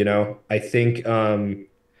 I think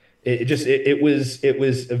it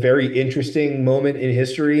was a very interesting moment in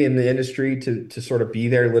history in the industry to sort of be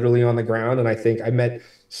there literally on the ground. And I think I met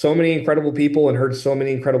so many incredible people and heard so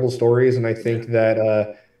many incredible stories. And I think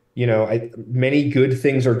that many good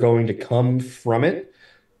things are going to come from it.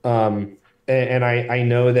 And I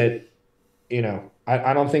know that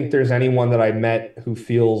I don't think there's anyone that I met who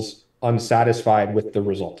feels unsatisfied with the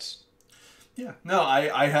results. Yeah, no,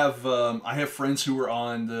 I have friends who were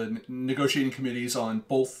on the negotiating committees on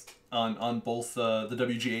both the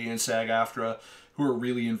WGA and SAG-AFTRA, who are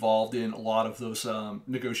really involved in a lot of those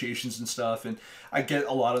negotiations and stuff. And I get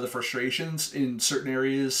a lot of the frustrations in certain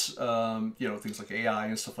areas, things like AI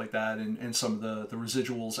and stuff like that, and some of the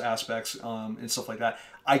residuals aspects and stuff like that.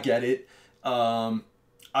 I get it. But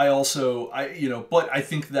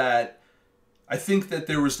I think that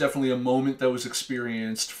there was definitely a moment that was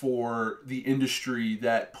experienced for the industry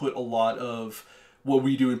that put a lot of what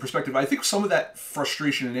we do in perspective. I think some of that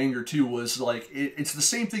frustration and anger too was like, it's the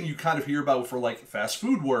same thing you kind of hear about for like fast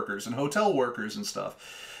food workers and hotel workers and stuff.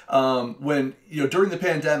 When, during the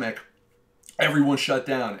pandemic, everyone shut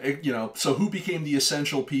down, so who became the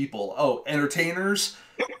essential people? Oh, entertainers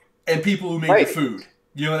and people who made the food.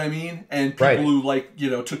 You know what I mean? And people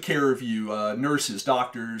who took care of you, nurses,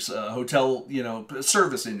 doctors, hotel,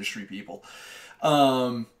 service industry people.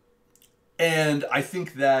 And I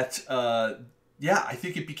think that, I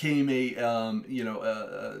think it became I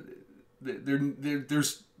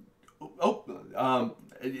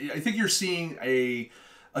think you're seeing a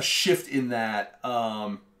shift in that,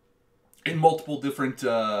 in multiple different,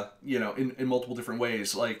 in multiple different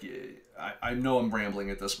ways. Like, I know I'm rambling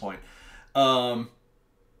at this point.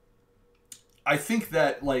 I think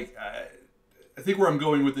that, I think where I'm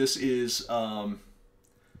going with this is,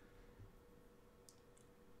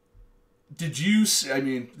 did you, this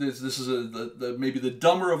is maybe the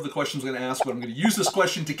dumber of the questions I'm going to ask, but I'm going to use this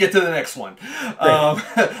question to get to the next one.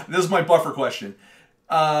 This is my buffer question.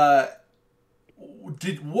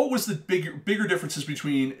 what was the bigger differences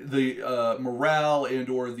between the morale and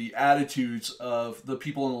or the attitudes of the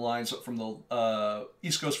people on the lines from the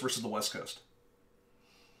East Coast versus the West Coast?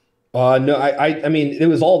 No, I mean, it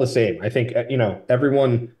was all the same. I think,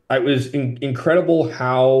 everyone, it was incredible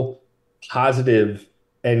how positive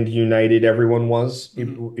and united everyone was,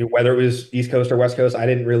 whether it was East Coast or West Coast. I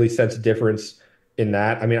didn't really sense a difference in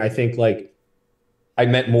that. I mean, I think like I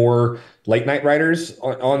met more late night writers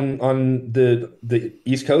on the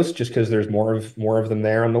East Coast just because there's more of them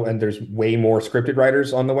there and there's way more scripted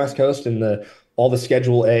writers on the West Coast and all the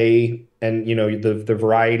Schedule A and the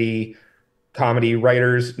variety comedy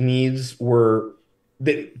writers' needs were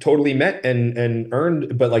that totally met and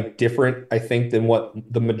earned, but like different, I think, than what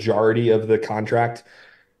the majority of the contract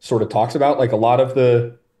sort of talks about. Like a lot of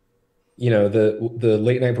the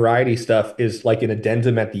late night variety stuff is like an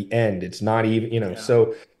addendum at the end. It's not even,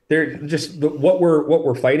 so they're just what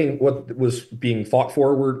we're fighting, what was being fought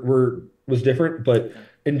for was different, but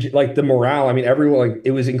like the morale, I mean, everyone, like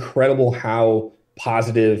it was incredible how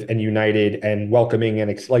positive and united and welcoming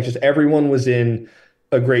and like just everyone was in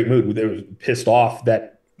a great mood. They was pissed off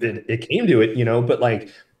that it came to it, but like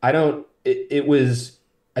it was,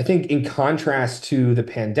 I think in contrast to the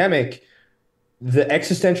pandemic, the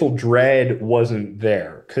existential dread wasn't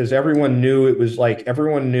there because everyone knew it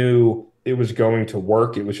was going to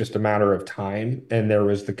work. It was just a matter of time. And there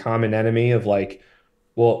was the common enemy of like,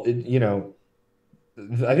 well,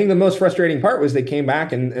 I think the most frustrating part was they came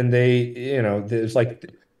back and they, there's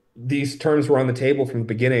like these terms were on the table from the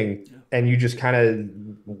beginning and you just kind of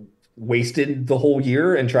wasted the whole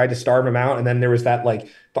year and tried to starve them out. And then there was that like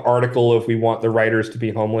the article of we want the writers to be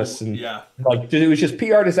homeless and like it was just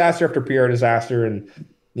PR disaster after PR disaster. And,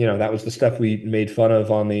 that was the stuff we made fun of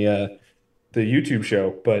on the YouTube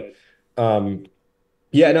show. But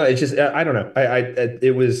it's just, I don't know.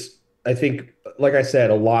 It was, I think, like I said,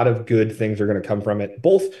 a lot of good things are going to come from it,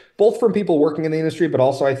 both from people working in the industry, but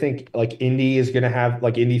also I think like indie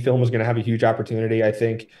film is going to have a huge opportunity. I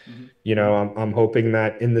think, I'm hoping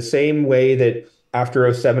that in the same way that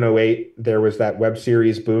after 07, 08, there was that web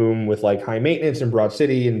series boom with like High Maintenance and Broad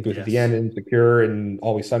City and Booth at the End and Secure and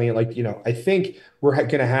Always Sunny. Like, I think we're going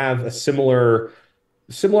to have a similar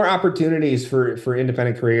opportunities for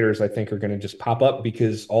independent creators. I think are going to just pop up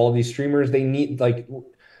because all of these streamers, they need like.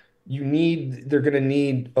 They're going to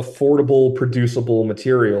need affordable, producible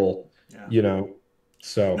material,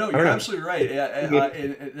 so. No, you're absolutely right.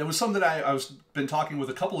 It was something that I was been talking with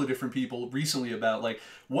a couple of different people recently about, like,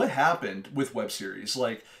 what happened with web series.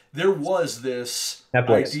 Like, there was this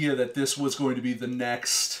idea that this was going to be the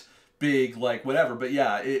next big, like, whatever. But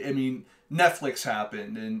I mean, Netflix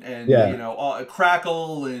happened and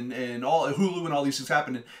Crackle and all Hulu and all these things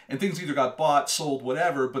happened and things either got bought, sold,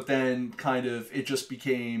 whatever, but then kind of it just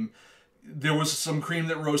became there was some cream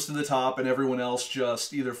that rose to the top and everyone else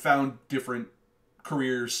just either found different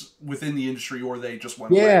careers within the industry or they just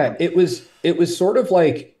went away. It was sort of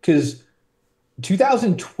like because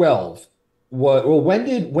 2012 when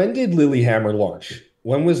did Lilyhammer launch?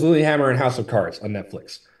 When was Lilyhammer and House of Cards on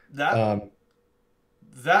Netflix? That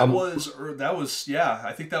was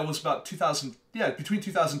I think that was about 2000 between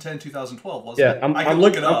 2010 and 2012 wasn't it? I can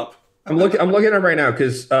look it up. I'm looking it up right now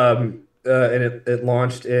because and it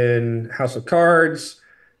launched in House of Cards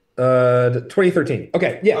 2013.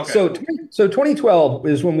 Okay. So 2012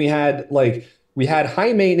 is when we had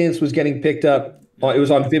High Maintenance was getting picked up. It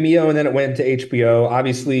was on Vimeo and then it went to HBO.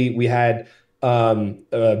 Obviously we had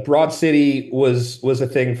Broad City was a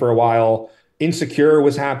thing for a while. Insecure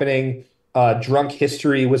was happening. Drunk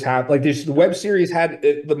History was happening. Like the web series had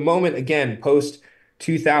the moment again post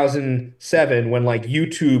 2007 when like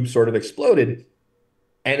YouTube sort of exploded,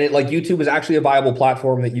 and YouTube was actually a viable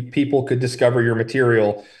platform that people could discover your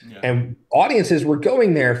material, and audiences were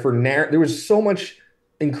going there for there was so much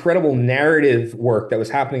incredible narrative work that was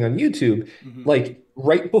happening on YouTube, like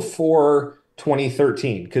right before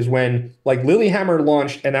 2013, because when like Lilyhammer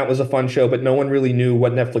launched and that was a fun show, but no one really knew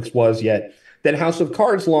what Netflix was yet. Then House of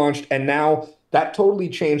Cards launched, and now that totally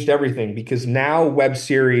changed everything because now web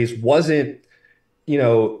series wasn't, Nikki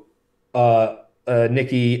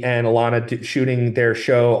and Alana shooting their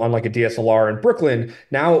show on like a DSLR in Brooklyn.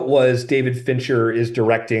 Now it was David Fincher is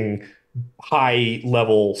directing high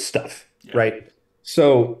level stuff, right?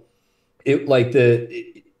 So it like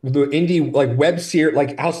the indie like web series,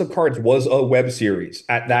 like House of Cards was a web series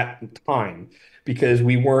at that time because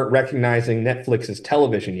we weren't recognizing Netflix as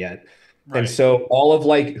television yet. Right. And so all of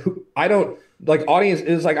like, like audience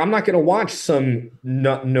is like, I'm not going to watch some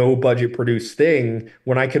no budget produced thing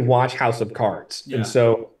when I can watch House of Cards. Yeah. And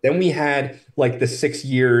so then we had like the 6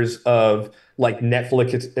 years of like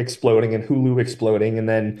Netflix exploding and Hulu exploding. And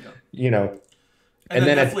then, you know, and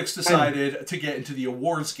then at Netflix decided to get into the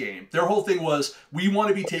awards game. Their whole thing was, we want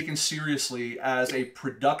to be taken seriously as a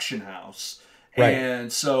production house. Right.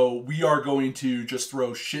 And so we are going to just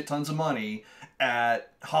throw shit tons of money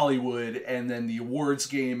at Hollywood and then the awards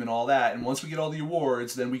game and all that. And once we get all the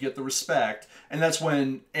awards, then we get the respect. And that's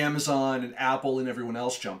when Amazon and Apple and everyone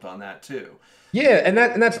else jumped on that too. Yeah, and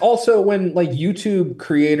that's also when like YouTube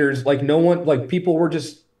creators, like no one, like people were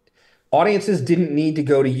just, audiences didn't need to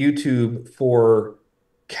go to YouTube for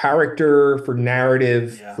character, for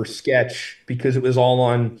narrative, for sketch, because it was all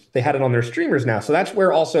on, they had it on their streamers now. So that's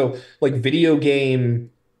where also like video game,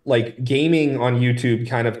 like gaming on YouTube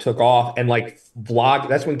kind of took off, and like vlog,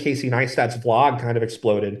 that's when Casey Neistat's vlog kind of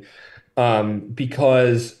exploded.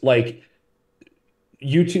 Because like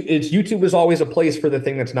YouTube was always a place for the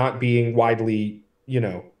thing that's not being widely,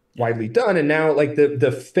 widely done. And now like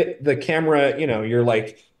the camera, you're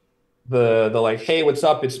like the like, hey, what's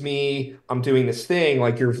up? It's me. I'm doing this thing.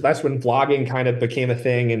 Like that's when vlogging kind of became a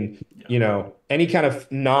thing. And, any kind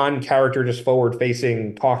of non-character, just forward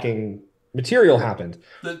facing talking material happened.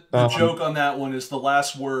 The joke on that one is the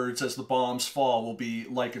last words as the bombs fall will be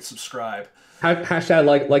like and subscribe.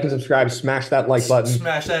 Hashtag like and subscribe, smash that like button.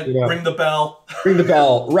 Smash that, ring the bell. Ring the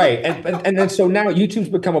bell, right. And then so now YouTube's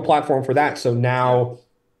become a platform for that. So now,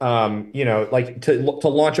 like to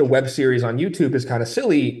launch a web series on YouTube is kind of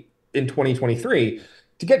silly in 2023.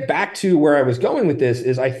 To get back to where I was going with this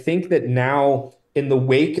is, I think that now in the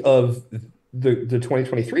wake of the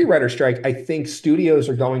 2023 writer strike, I think studios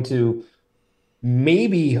are going to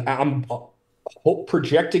maybe, I'm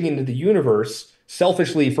projecting into the universe,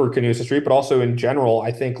 selfishly for CANUSA Street, but also in general,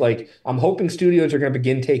 I think like I'm hoping studios are going to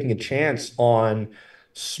begin taking a chance on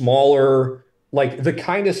smaller, like the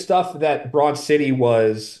kind of stuff that Broad City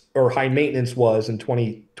was or High Maintenance was in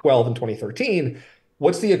 2012 and 2013.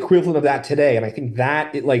 What's the equivalent of that today? And I think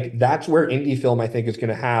that that's where indie film, I think, is going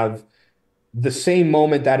to have the same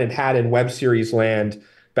moment that it had in web series land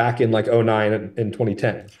back in like 2009 and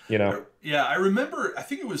 2010, Yeah, I remember, I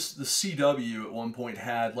think it was the CW at one point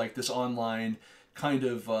had like this online kind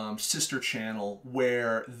of sister channel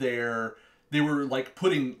where they were like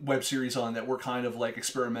putting web series on that were kind of like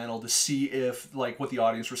experimental to see if like what the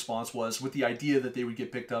audience response was, with the idea that they would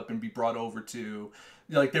get picked up and be brought over to,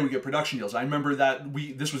 like they would get production deals. I remember that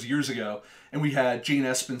this was years ago, and we had Jane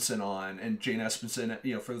Espenson on, and Jane Espenson,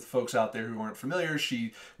 for the folks out there who aren't familiar,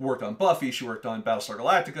 she worked on Buffy, she worked on Battlestar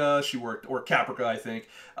Galactica, she worked, or Caprica, I think.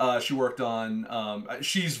 She worked on,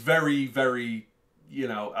 she's very, very,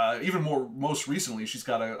 even more, most recently, she's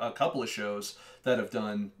got a couple of shows that have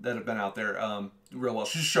been out there real well.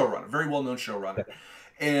 She's a showrunner, very well-known showrunner.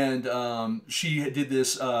 And she did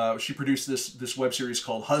this, she produced this web series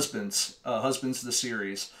called Husbands the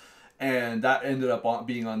series. And that ended up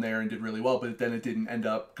being on there and did really well, but then it didn't end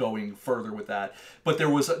up going further with that. But there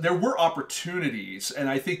were opportunities, and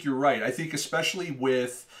I think you're right. I think especially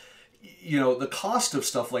with, the cost of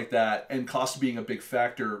stuff like that, and cost being a big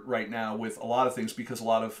factor right now with a lot of things, because a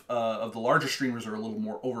lot of the larger streamers are a little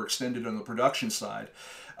more overextended on the production side.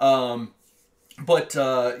 That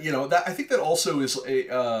I think that also is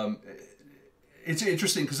it's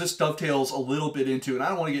interesting because this dovetails a little bit into, and I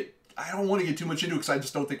don't want to get too much into it because I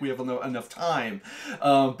just don't think we have enough time.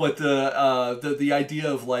 But the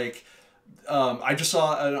idea of like, I just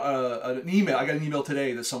saw an email. I got an email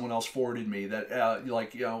today that someone else forwarded me that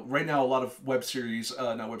right now a lot of filmmakers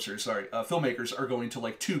are going to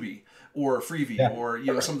like Tubi or Freevee or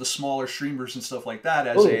some of the smaller streamers and stuff like that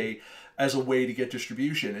as a way to get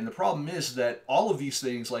distribution. And the problem is that all of these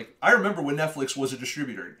things, like I remember when Netflix was a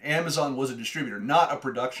distributor, Amazon was a distributor, not a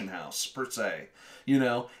production house per se,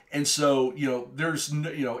 and so there's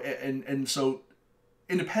and so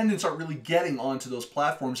independents aren't really getting onto those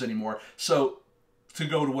platforms anymore. So to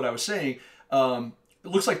go to what I was saying, it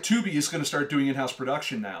looks like Tubi is going to start doing in-house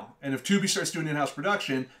production now. And if Tubi starts doing in-house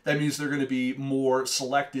production, that means they're going to be more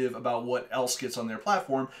selective about what else gets on their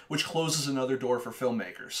platform, which closes another door for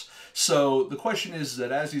filmmakers. So the question is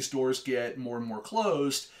that as these doors get more and more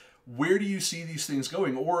closed, where do you see these things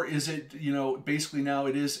going? Or is it, basically now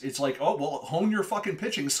it's like, oh, well, hone your fucking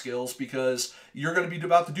pitching skills because you're going to be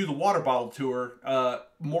about to do the water bottle tour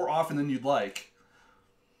more often than you'd like.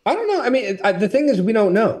 I don't know. I mean, the thing is, we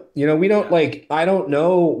don't know. We don't I don't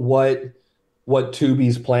know what what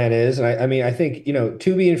Tubi's plan is. And I mean, I think,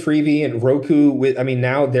 Tubi and Freevee and Roku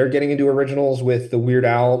now they're getting into originals with the Weird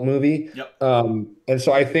Al movie. Yep. And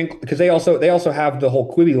so I think because they also have the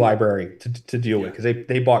whole Quibi library to deal with because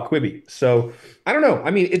they bought Quibi. So I don't know.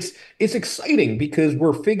 I mean, it's exciting because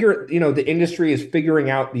the industry is figuring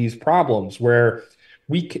out these problems where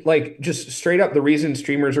like just straight up the reason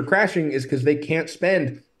streamers are crashing is because they can't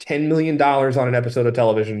spend $10 million on an episode of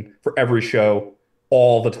television for every show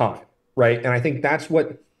all the time. Right. And I think that's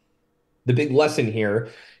what the big lesson here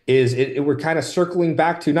is. We're kind of circling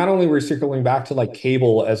back to, not only we're circling back to like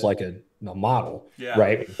cable as like a model,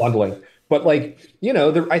 right? Bundling. But like,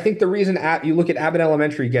 I think the reason you look at Abbott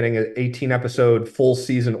Elementary getting an 18 episode full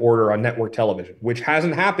season order on network television, which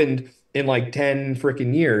hasn't happened in like 10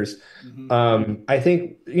 freaking years. I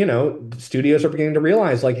think, studios are beginning to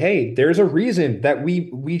realize like, hey, there's a reason that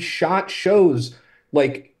we shot shows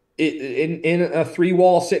like in a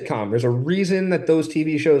 3-wall sitcom. There's a reason that those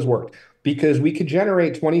TV shows worked because we could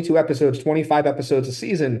generate 22 episodes, 25 episodes a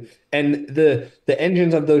season, and the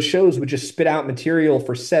engines of those shows would just spit out material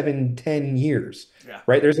for 7-10 years.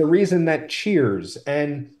 Right? There's a reason that Cheers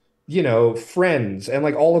and Friends and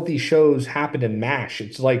like all of these shows happened in MASH.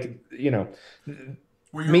 It's like,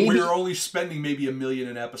 we're only spending maybe $1 million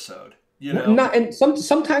an episode. Not, and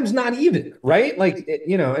sometimes not even, right? Like,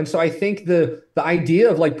 and so I think the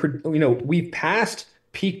idea of like, we've passed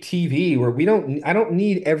peak TV where I don't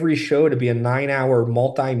need every show to be a 9-hour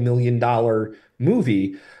multi-million-dollar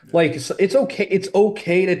movie. Like, it's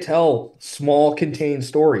okay to tell small contained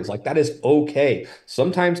stories. Like, that is okay.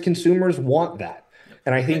 Sometimes consumers want that.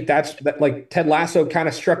 And I think that like Ted Lasso kind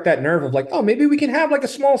of struck that nerve of like, oh, maybe we can have like a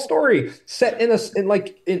small story set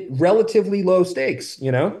in relatively low stakes,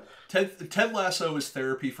 Ted Lasso is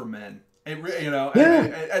therapy for men.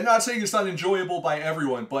 Yeah. I'm not saying it's not enjoyable by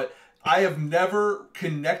everyone, but I have never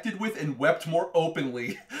connected with and wept more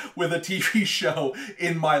openly with a TV show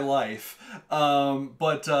in my life.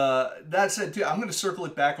 But that said, too, I'm going to circle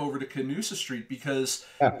it back over to CANUSA Street because,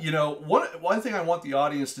 one thing I want the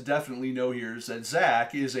audience to definitely know here is that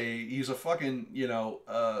Zack he's a fucking,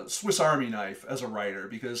 Swiss Army knife as a writer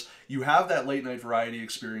because you have that late night variety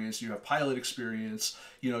experience, you have pilot experience,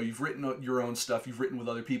 you've written your own stuff, you've written with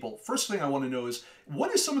other people. First thing I want to know is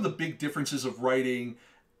what is some of the big differences of writing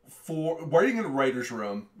in a writer's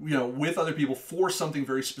room, with other people for something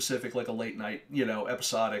very specific, like a late night,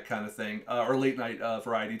 episodic kind of thing, or late night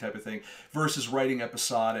variety type of thing, versus writing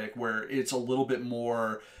episodic, where it's a little bit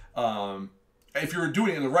more. If you're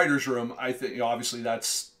doing it in the writer's room, I think obviously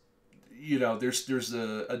that's, there's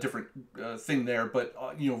a different thing there. But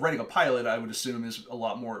writing a pilot, I would assume, is a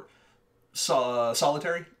lot more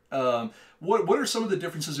solitary. What are some of the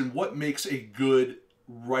differences in what makes a good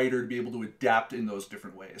writer to be able to adapt in those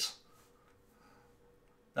different ways?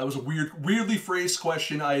 That was a weirdly phrased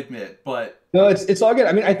question, I admit, but no, it's all good.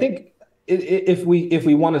 I mean, I think if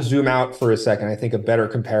we want to zoom out for a second, I think a better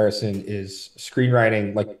comparison is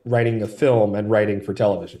screenwriting, like writing a film and writing for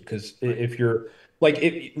television. Because if you're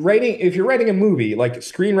writing a movie, like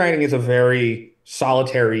screenwriting is a very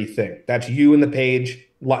solitary thing. That's you and the page.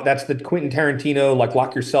 That's the Quentin Tarantino, like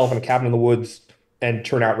lock yourself in a cabin in the woods and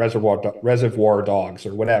turn out Reservoir Dogs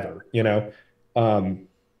or whatever,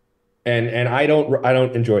 and I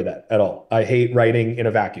don't enjoy that at all. I hate writing in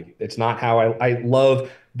a vacuum. It's not how I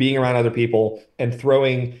love being around other people and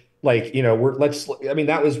throwing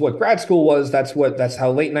that was what grad school was. That's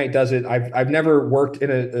how late night does it. I've never worked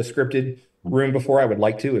in a scripted room before. I would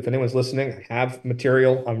like to. If anyone's listening, I have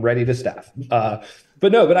material. I'm ready to staff.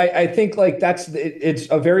 But I think like it's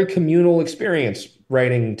a very communal experience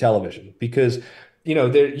writing television because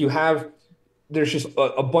there's just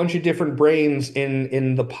a bunch of different brains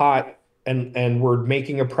in the pot and we're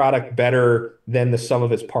making a product better than the sum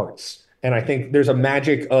of its parts. And I think there's a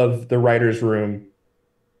magic of the writer's room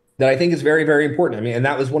that I think is very, very important. I mean, and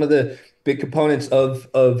that was one of the big components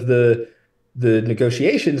of the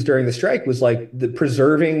negotiations during the strike was like the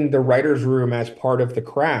preserving the writer's room as part of the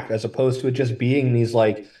craft, as opposed to it just being these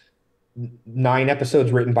like 9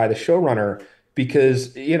 episodes written by the showrunner.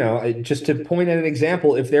 Because, just to point at an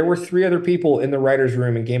example, if there were 3 other people in the writer's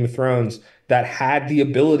room in Game of Thrones that had the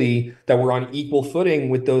ability, that were on equal footing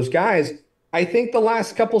with those guys, I think the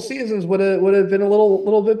last couple seasons would have been a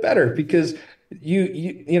little bit better. Because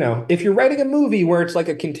if you're writing a movie where it's like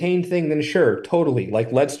a contained thing, then sure, totally. Like,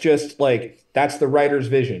 let's just like, that's the writer's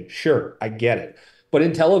vision. Sure, I get it. But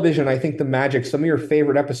in television, I think the magic, some of your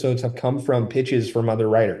favorite episodes have come from pitches from other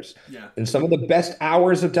writers. Yeah. And some of the best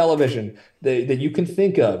hours of television that you can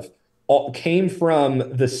think of came from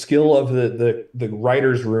the skill of the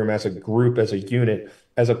writer's room as a group, as a unit,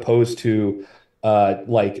 as opposed to,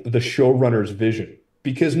 like the showrunner's vision,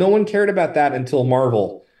 because no one cared about that until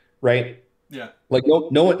Marvel, right? Yeah. Like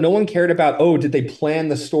no one cared about, oh, did they plan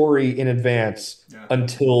the story in advance Yeah.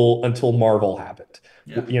 until Marvel happened,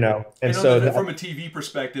 Yeah. you know? And on so from a TV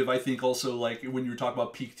perspective, I think also like when you were talking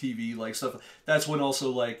about peak TV, like stuff, that's when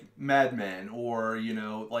also like Mad Men or, you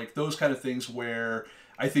know, like those kind of things where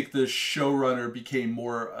I think the showrunner became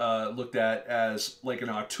more looked at as like an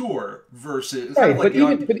auteur versus kind right,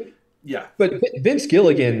 of like yeah. but Vince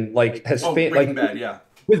Gilligan like has Breaking Bad, yeah.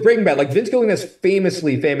 with Breaking Bad, like Vince Gilligan has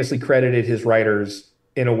famously credited his writers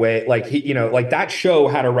in a way, like he, you know, like that show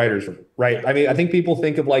had a writer's room, right? I mean, I think people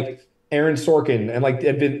think of like Aaron Sorkin and like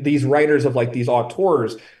these writers of like these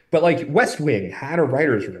auteurs, but like West Wing had a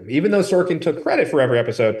writer's room, even though Sorkin took credit for every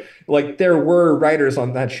episode. Like there were writers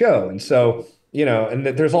on that show, and so you know, and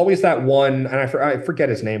there's always that one, and I forget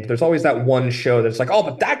his name, but there's always that one show that's like, oh,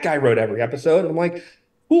 but that guy wrote every episode. And I'm like,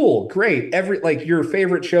 cool, great. Like your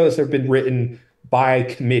favorite shows have been written by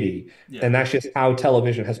committee, and that's just how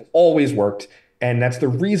television has always worked, and that's the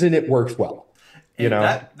reason it works well. You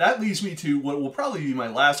know, that leads me to what will probably be my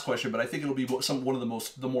last question, but I think it'll be one of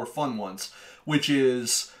the more fun ones, which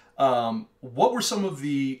is what were some of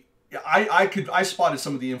the I spotted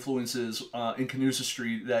some of the influences in CANUSA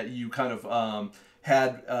Street that you kind of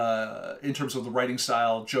had in terms of the writing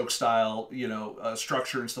style, joke style, you know,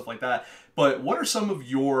 structure and stuff like that. But what are some of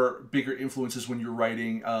your bigger influences when you're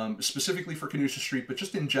writing, specifically for CANUSA Street, but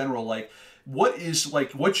just in general, like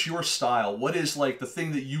what's your style? What is like the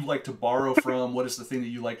thing that you like to borrow from? What is the thing that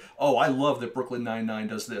you like? Oh, I love that Brooklyn Nine-Nine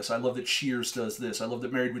does this. I love that Cheers does this. I love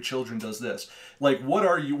that Married with Children does this. Like, what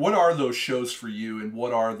are those shows for you? And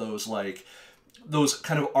what are those like, those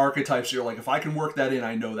kind of archetypes you're like, if I can work that in,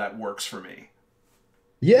 I know that works for me.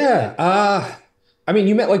 Yeah. I mean,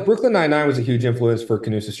 you met like Brooklyn Nine-Nine was a huge influence for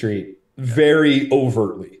CANUSA Street, very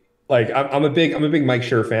overtly. Like I'm a big Mike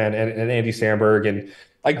Schur fan and Andy Samberg, and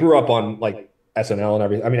I grew up on like SNL and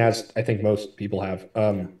everything. I mean, as I think most people have.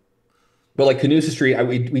 But like CANUSA Street, I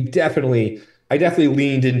definitely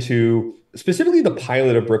leaned into specifically the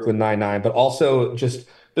pilot of Brooklyn Nine-Nine, but also just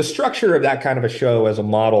the structure of that kind of a show as a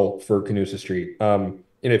model for CANUSA Street. You know,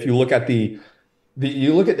 if you look at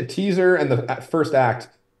you look at the teaser and the first act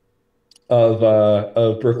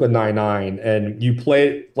of Brooklyn Nine-Nine, and you play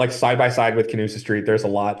it like side by side with CANUSA Street, there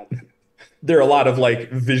are a lot of like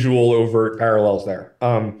visual overt parallels there.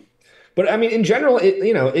 But I mean, in general,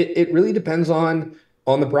 it really depends on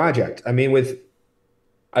the project. I mean,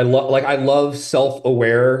 I love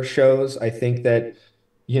self-aware shows. I think that,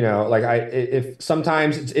 you know, like if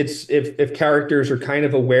sometimes if characters are kind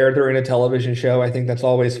of aware they're in a television show, I think that's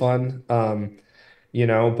always fun. You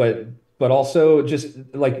know, but also just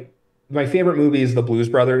like my favorite movie is The Blues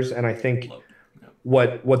Brothers, and I think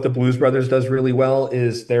what the Blues Brothers does really well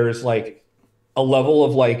is there's like a level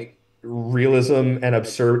of like realism and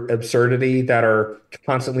absurdity that are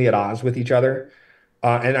constantly at odds with each other.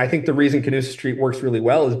 And I think the reason CANUSA Street works really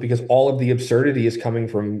well is because all of the absurdity is coming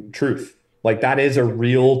from truth. Like that is a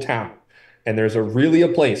real town. And there's a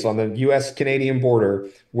place on the US-Canadian border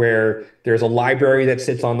where there's a library that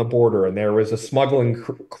sits on the border, and there was a smuggling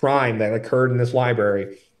crime that occurred in this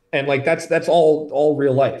library. And like that's all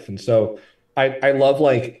real life. And so I love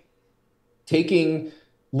like taking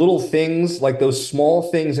little things, like those small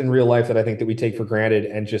things in real life that I think that we take for granted,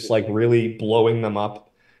 and just like really blowing them up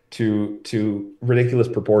to ridiculous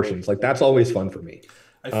proportions. Like that's always fun for me.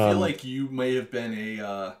 I feel like you may have been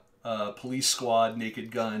a Police Squad Naked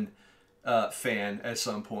Gun fan at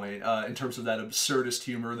some point in terms of that absurdist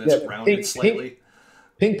humor that's rounded slightly.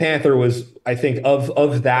 Pink Panther was, I think,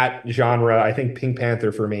 of that genre. I think Pink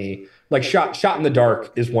Panther for me, like Shot in the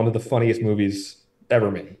Dark, is one of the funniest movies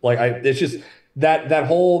ever made. Like it's just that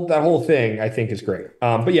whole thing I think is great.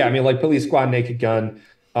 But yeah, I mean, like Police Squad Naked Gun.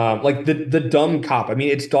 Like the dumb cop. I mean,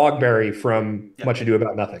 it's Dogberry from Much Ado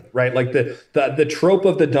About Nothing, right? Like the trope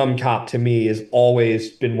of the dumb cop to me has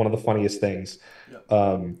always been one of the funniest things.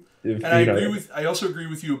 And I also agree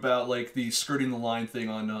with you about like the skirting the line thing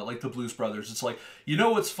on like the Blues Brothers. It's like, you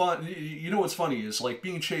know what's funny is like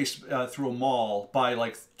being chased through a mall by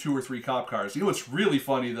like 2 or 3 cop cars. You know what's really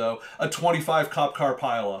funny though? A 25 cop car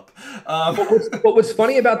pileup. What's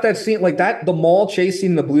funny about that scene, like that, the mall chase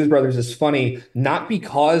scene in the Blues Brothers is funny not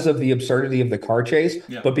because of the absurdity of the car chase,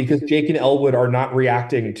 but because Jake and Elwood are not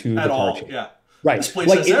reacting to the car chase. Yeah, right. This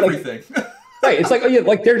place has everything. Right, it's like, oh yeah,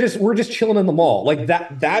 like we're just chilling in the mall. Like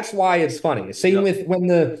that's why it's funny. Same with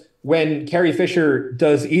when Carrie Fisher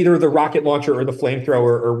does either the rocket launcher or the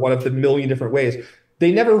flamethrower or one of the million different ways.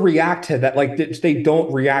 They never react to that. Like they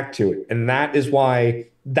don't react to it. And that is why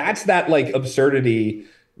that's that like absurdity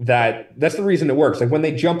that's the reason it works. Like when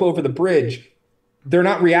they jump over the bridge, they're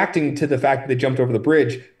not reacting to the fact that they jumped over the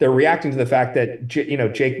bridge. They're reacting to the fact that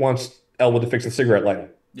Jake wants Elwood to fix the cigarette lighter,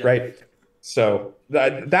 right? So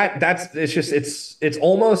that's it's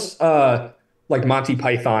almost like Monty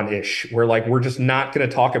Python-ish, where like we're just not going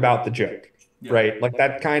to talk about the joke, right? Like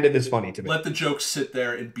that kind of is funny to me. Let the joke sit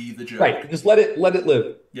there and be the joke. Right. Just let it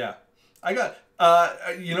live. Yeah. I got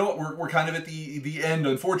you know what, we're kind of at the end,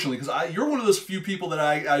 unfortunately, because you're one of those few people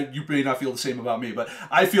that you may not feel the same about me, but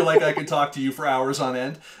I feel like I could talk to you for hours on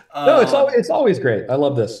end. No, it's always great. I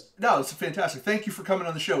love this. No, it's fantastic. Thank you for coming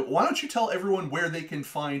on the show. Why don't you tell everyone where they can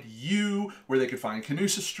find you, where they can find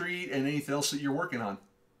CANUSA Street, and anything else that you're working on?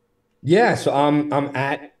 Yeah, so I'm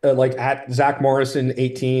at at Zack Morrison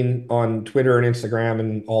 18 on Twitter and Instagram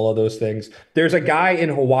and all of those things. There's a guy in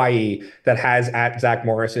Hawaii that has at Zack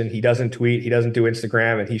Morrison. He doesn't tweet, he doesn't do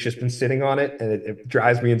Instagram, and he's just been sitting on it, and it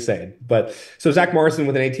drives me insane. But so Zack Morrison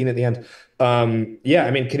with an 18 at the end. Yeah, I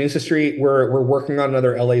mean CANUSA Street. We're working on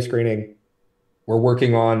another LA screening. We're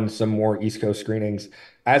working on some more East Coast screenings.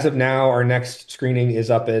 As of now, our next screening is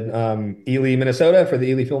up in Ely, Minnesota for the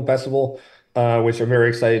Ely Film Festival. Which I'm very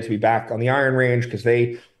excited to be back on the Iron Range because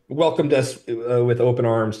they welcomed us with open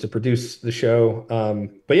arms to produce the show.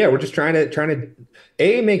 But yeah, we're just trying to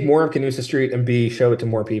A, make more of CANUSA Street, and B, show it to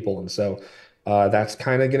more people. And so that's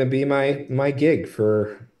kind of going to be my gig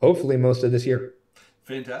for hopefully most of this year.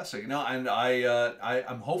 Fantastic. No, and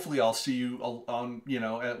I'm hopefully I'll see you on,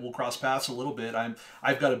 we'll cross paths a little bit.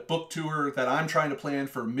 I've got a book tour that I'm trying to plan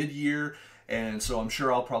for mid-year. And so I'm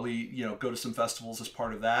sure I'll probably, go to some festivals as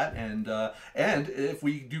part of that. And if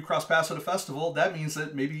we do cross paths at a festival, that means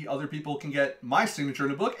that maybe other people can get my signature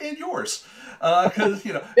in a book and yours. Because,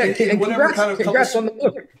 yeah, congrats on the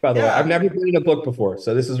book, by the way. I've never been in a book before.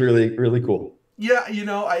 So this is really, really cool. Yeah,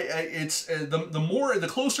 it's the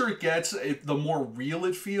closer it gets, the more real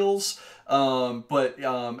it feels. But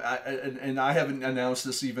I haven't announced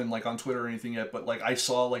this even like on Twitter or anything yet, but like I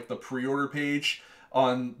saw like the pre-order page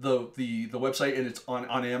on the website, and it's on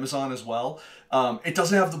Amazon as well. It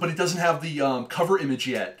doesn't have the cover image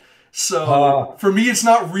yet. So for me, it's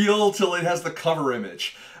not real till it has the cover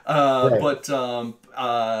image. Right. But I'm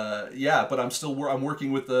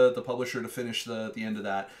working with the publisher to finish the end of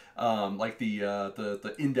that. Like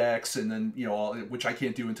the index, and then which I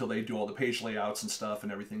can't do until they do all the page layouts and stuff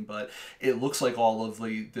and everything. But it looks like all of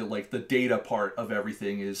the data part of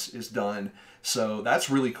everything is done. So that's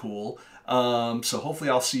really cool. So hopefully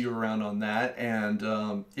I'll see you around on that. And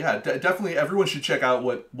definitely everyone should check out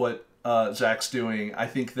what Zack's doing. I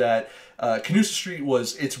think that CANUSA Street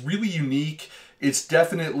it's really unique. It's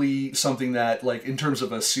definitely something that, like, in terms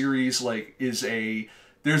of a series, like, is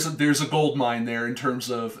there's a gold mine there in terms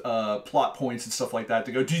of plot points and stuff like that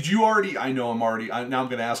to go. Did you already? I know now I'm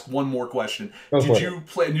going to ask one more question. Did you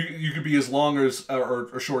play? And you could be as long as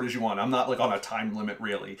or short as you want. I'm not like on a time limit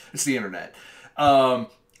really. It's the internet.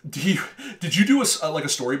 Did you do a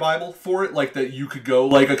story Bible for it, like that you could go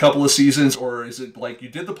like a couple of seasons, or is it like you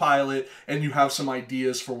did the pilot and you have some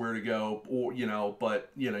ideas for where to go, or but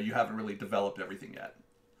you haven't really developed everything yet?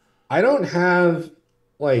 I don't have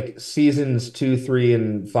like seasons 2, 3,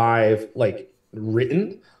 and 5 like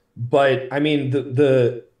written, but I mean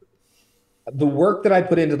the work that I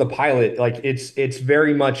put into the pilot, like it's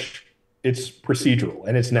very much it's procedural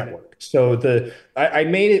and it's network. So I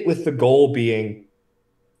made it with the goal being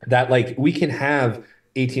that like we can have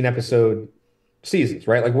 18 episode seasons,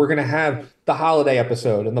 right? Like we're going to have the holiday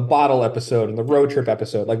episode and the bottle episode and the road trip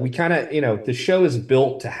episode. Like we kind of, the show is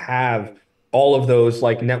built to have all of those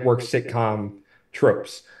like network sitcom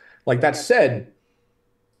tropes. Like that said,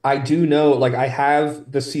 I do know, like I have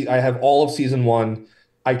all of season 1.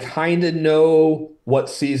 I kind of know what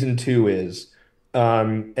season 2 is.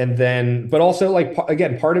 And then, but also like,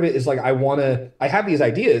 again, part of it is like, I have these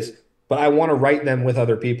ideas, but I want to write them with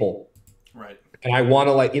other people. Right. And I want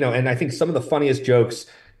to and I think some of the funniest jokes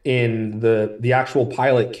in the actual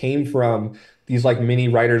pilot came from these like mini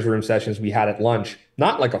writers' room sessions we had at lunch.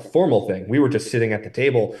 Not like a formal thing. We were just sitting at the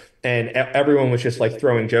table and everyone was just like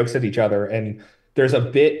throwing jokes at each other. And there's a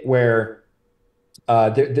bit where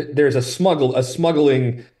there's the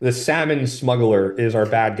salmon smuggler is our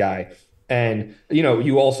bad guy. And,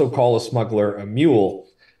 you also call a smuggler a mule.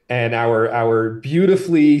 And our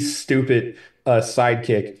beautifully stupid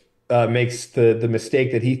sidekick makes the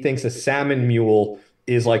mistake that he thinks a salmon mule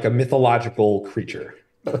is like a mythological creature.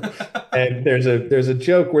 And there's a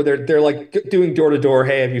joke where they're like doing door to door.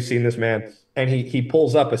 Hey, have you seen this man? And he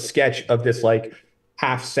pulls up a sketch of this like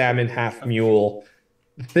half salmon, half mule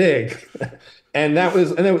thing. And it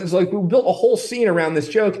was like we built a whole scene around this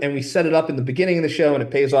joke, and we set it up in the beginning of the show, and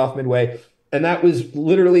it pays off midway. And that was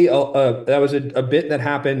literally a bit that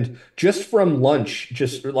happened just from lunch,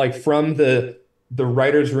 just like from the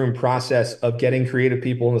writer's room process of getting creative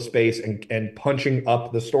people in the space and punching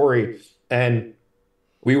up the story. And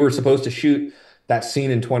we were supposed to shoot that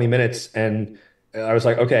scene in 20 minutes, and I was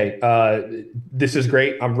like, okay, this is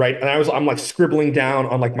great. I'm right. And I'm like scribbling down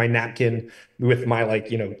on like my napkin with my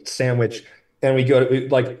like, sandwich. And we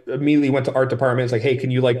like immediately went to art department. It's like, hey,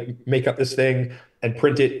 can you like make up this thing and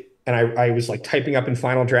print it? And I was like typing up in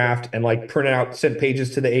Final Draft and like printed out, sent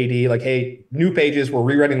pages to the AD, like, hey, new pages, we're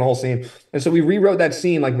rewriting the whole scene. And so we rewrote that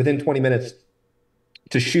scene like within 20 minutes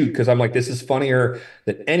to shoot, because I'm like, this is funnier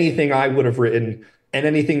than anything I would have written and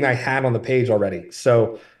anything I had on the page already.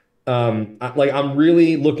 So I'm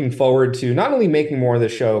really looking forward to not only making more of the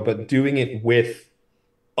show, but doing it with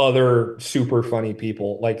other super funny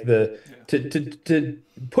people. Like to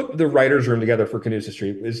put the writer's room together for CANUSA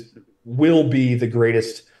Street will be the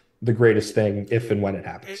greatest thing if and when it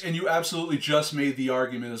happens. And you absolutely just made the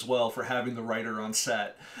argument as well for having the writer on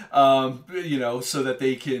set, so that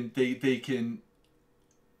they can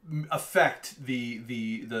affect the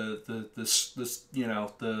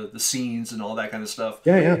scenes and all that kind of stuff.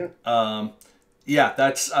 That's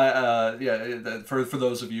for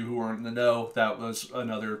those of you who aren't in the know, that was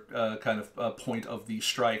another kind of point of the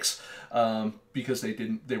strikes, because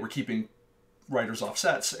they were keeping writers off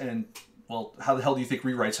sets, and well, how the hell do you think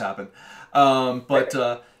rewrites happen? Well,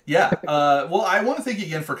 I want to thank you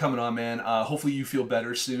again for coming on, man. Hopefully you feel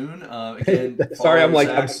better soon. Again, sorry,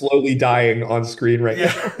 I'm slowly dying on screen right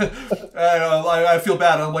now. I feel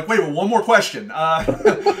bad. I'm like, wait, one more question.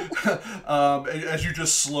 As you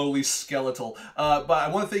just slowly skeletal. But I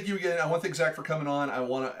want to thank you again. I want to thank Zach for coming on. I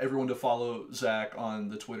want everyone to follow Zach on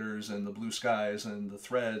the Twitters and the Blue Skies and the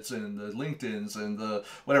Threads and the LinkedIn's and the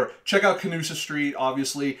whatever. Check out CANUSA Street.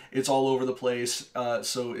 Obviously, it's all over the place.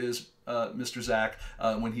 So is Mr. Zach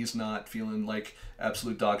when he's not feeling like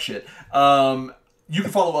absolute dog shit. You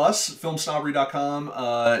can follow us. FilmSnobbery.com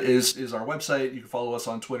is our website. You can follow us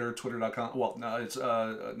on Twitter, twitter.com. Well, no, it's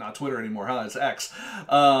not Twitter anymore, huh? It's X.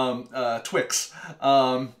 Twix.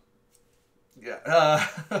 Follow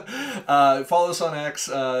us on X.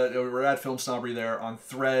 We're at FilmSnobbery there. On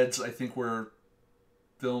Threads, I think we're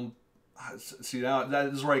Film... See, now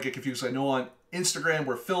that is where I get confused. I know on Instagram,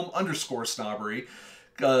 we're Film_snobbery,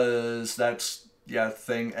 because that's...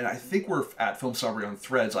 thing, and I think we're at FilmSnobbery on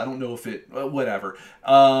Threads. I don't know if it, whatever.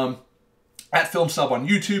 At FilmSnob on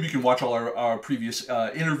YouTube, you can watch all our previous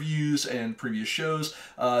interviews and previous shows.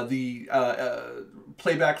 The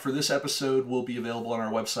playback for this episode will be available on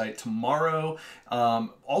our website tomorrow.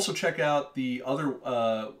 Also check out the other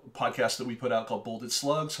podcast that we put out called Bolted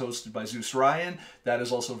Slugs, hosted by Zeus Ryan. That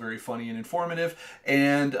is also very funny and informative.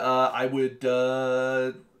 And I would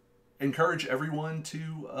encourage everyone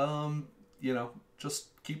to just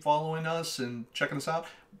keep following us and checking us out.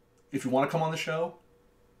 If you want to come on the show,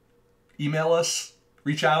 email us,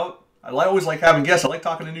 reach out. I always like having guests. I like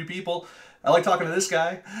talking to new people. I like talking to this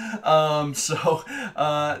guy. That's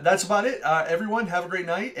about it. Everyone, have a great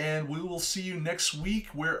night, and we will see you next week,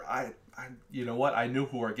 where you know what? I know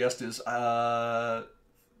who our guest is.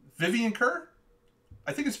 Vivian Kerr?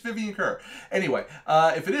 I think it's Vivian Kerr. Anyway,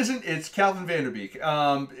 if it isn't, it's Calvin Vanderbeek.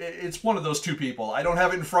 It's one of those two people. I don't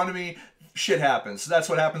have it in front of me. Shit happens. That's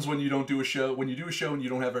what happens when you don't do a show. When you do a show and you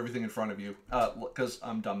don't have everything in front of you. Because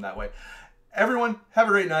I'm dumb that way. Everyone, have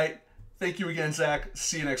a great night. Thank you again, Zach.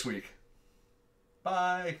 See you next week.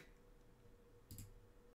 Bye.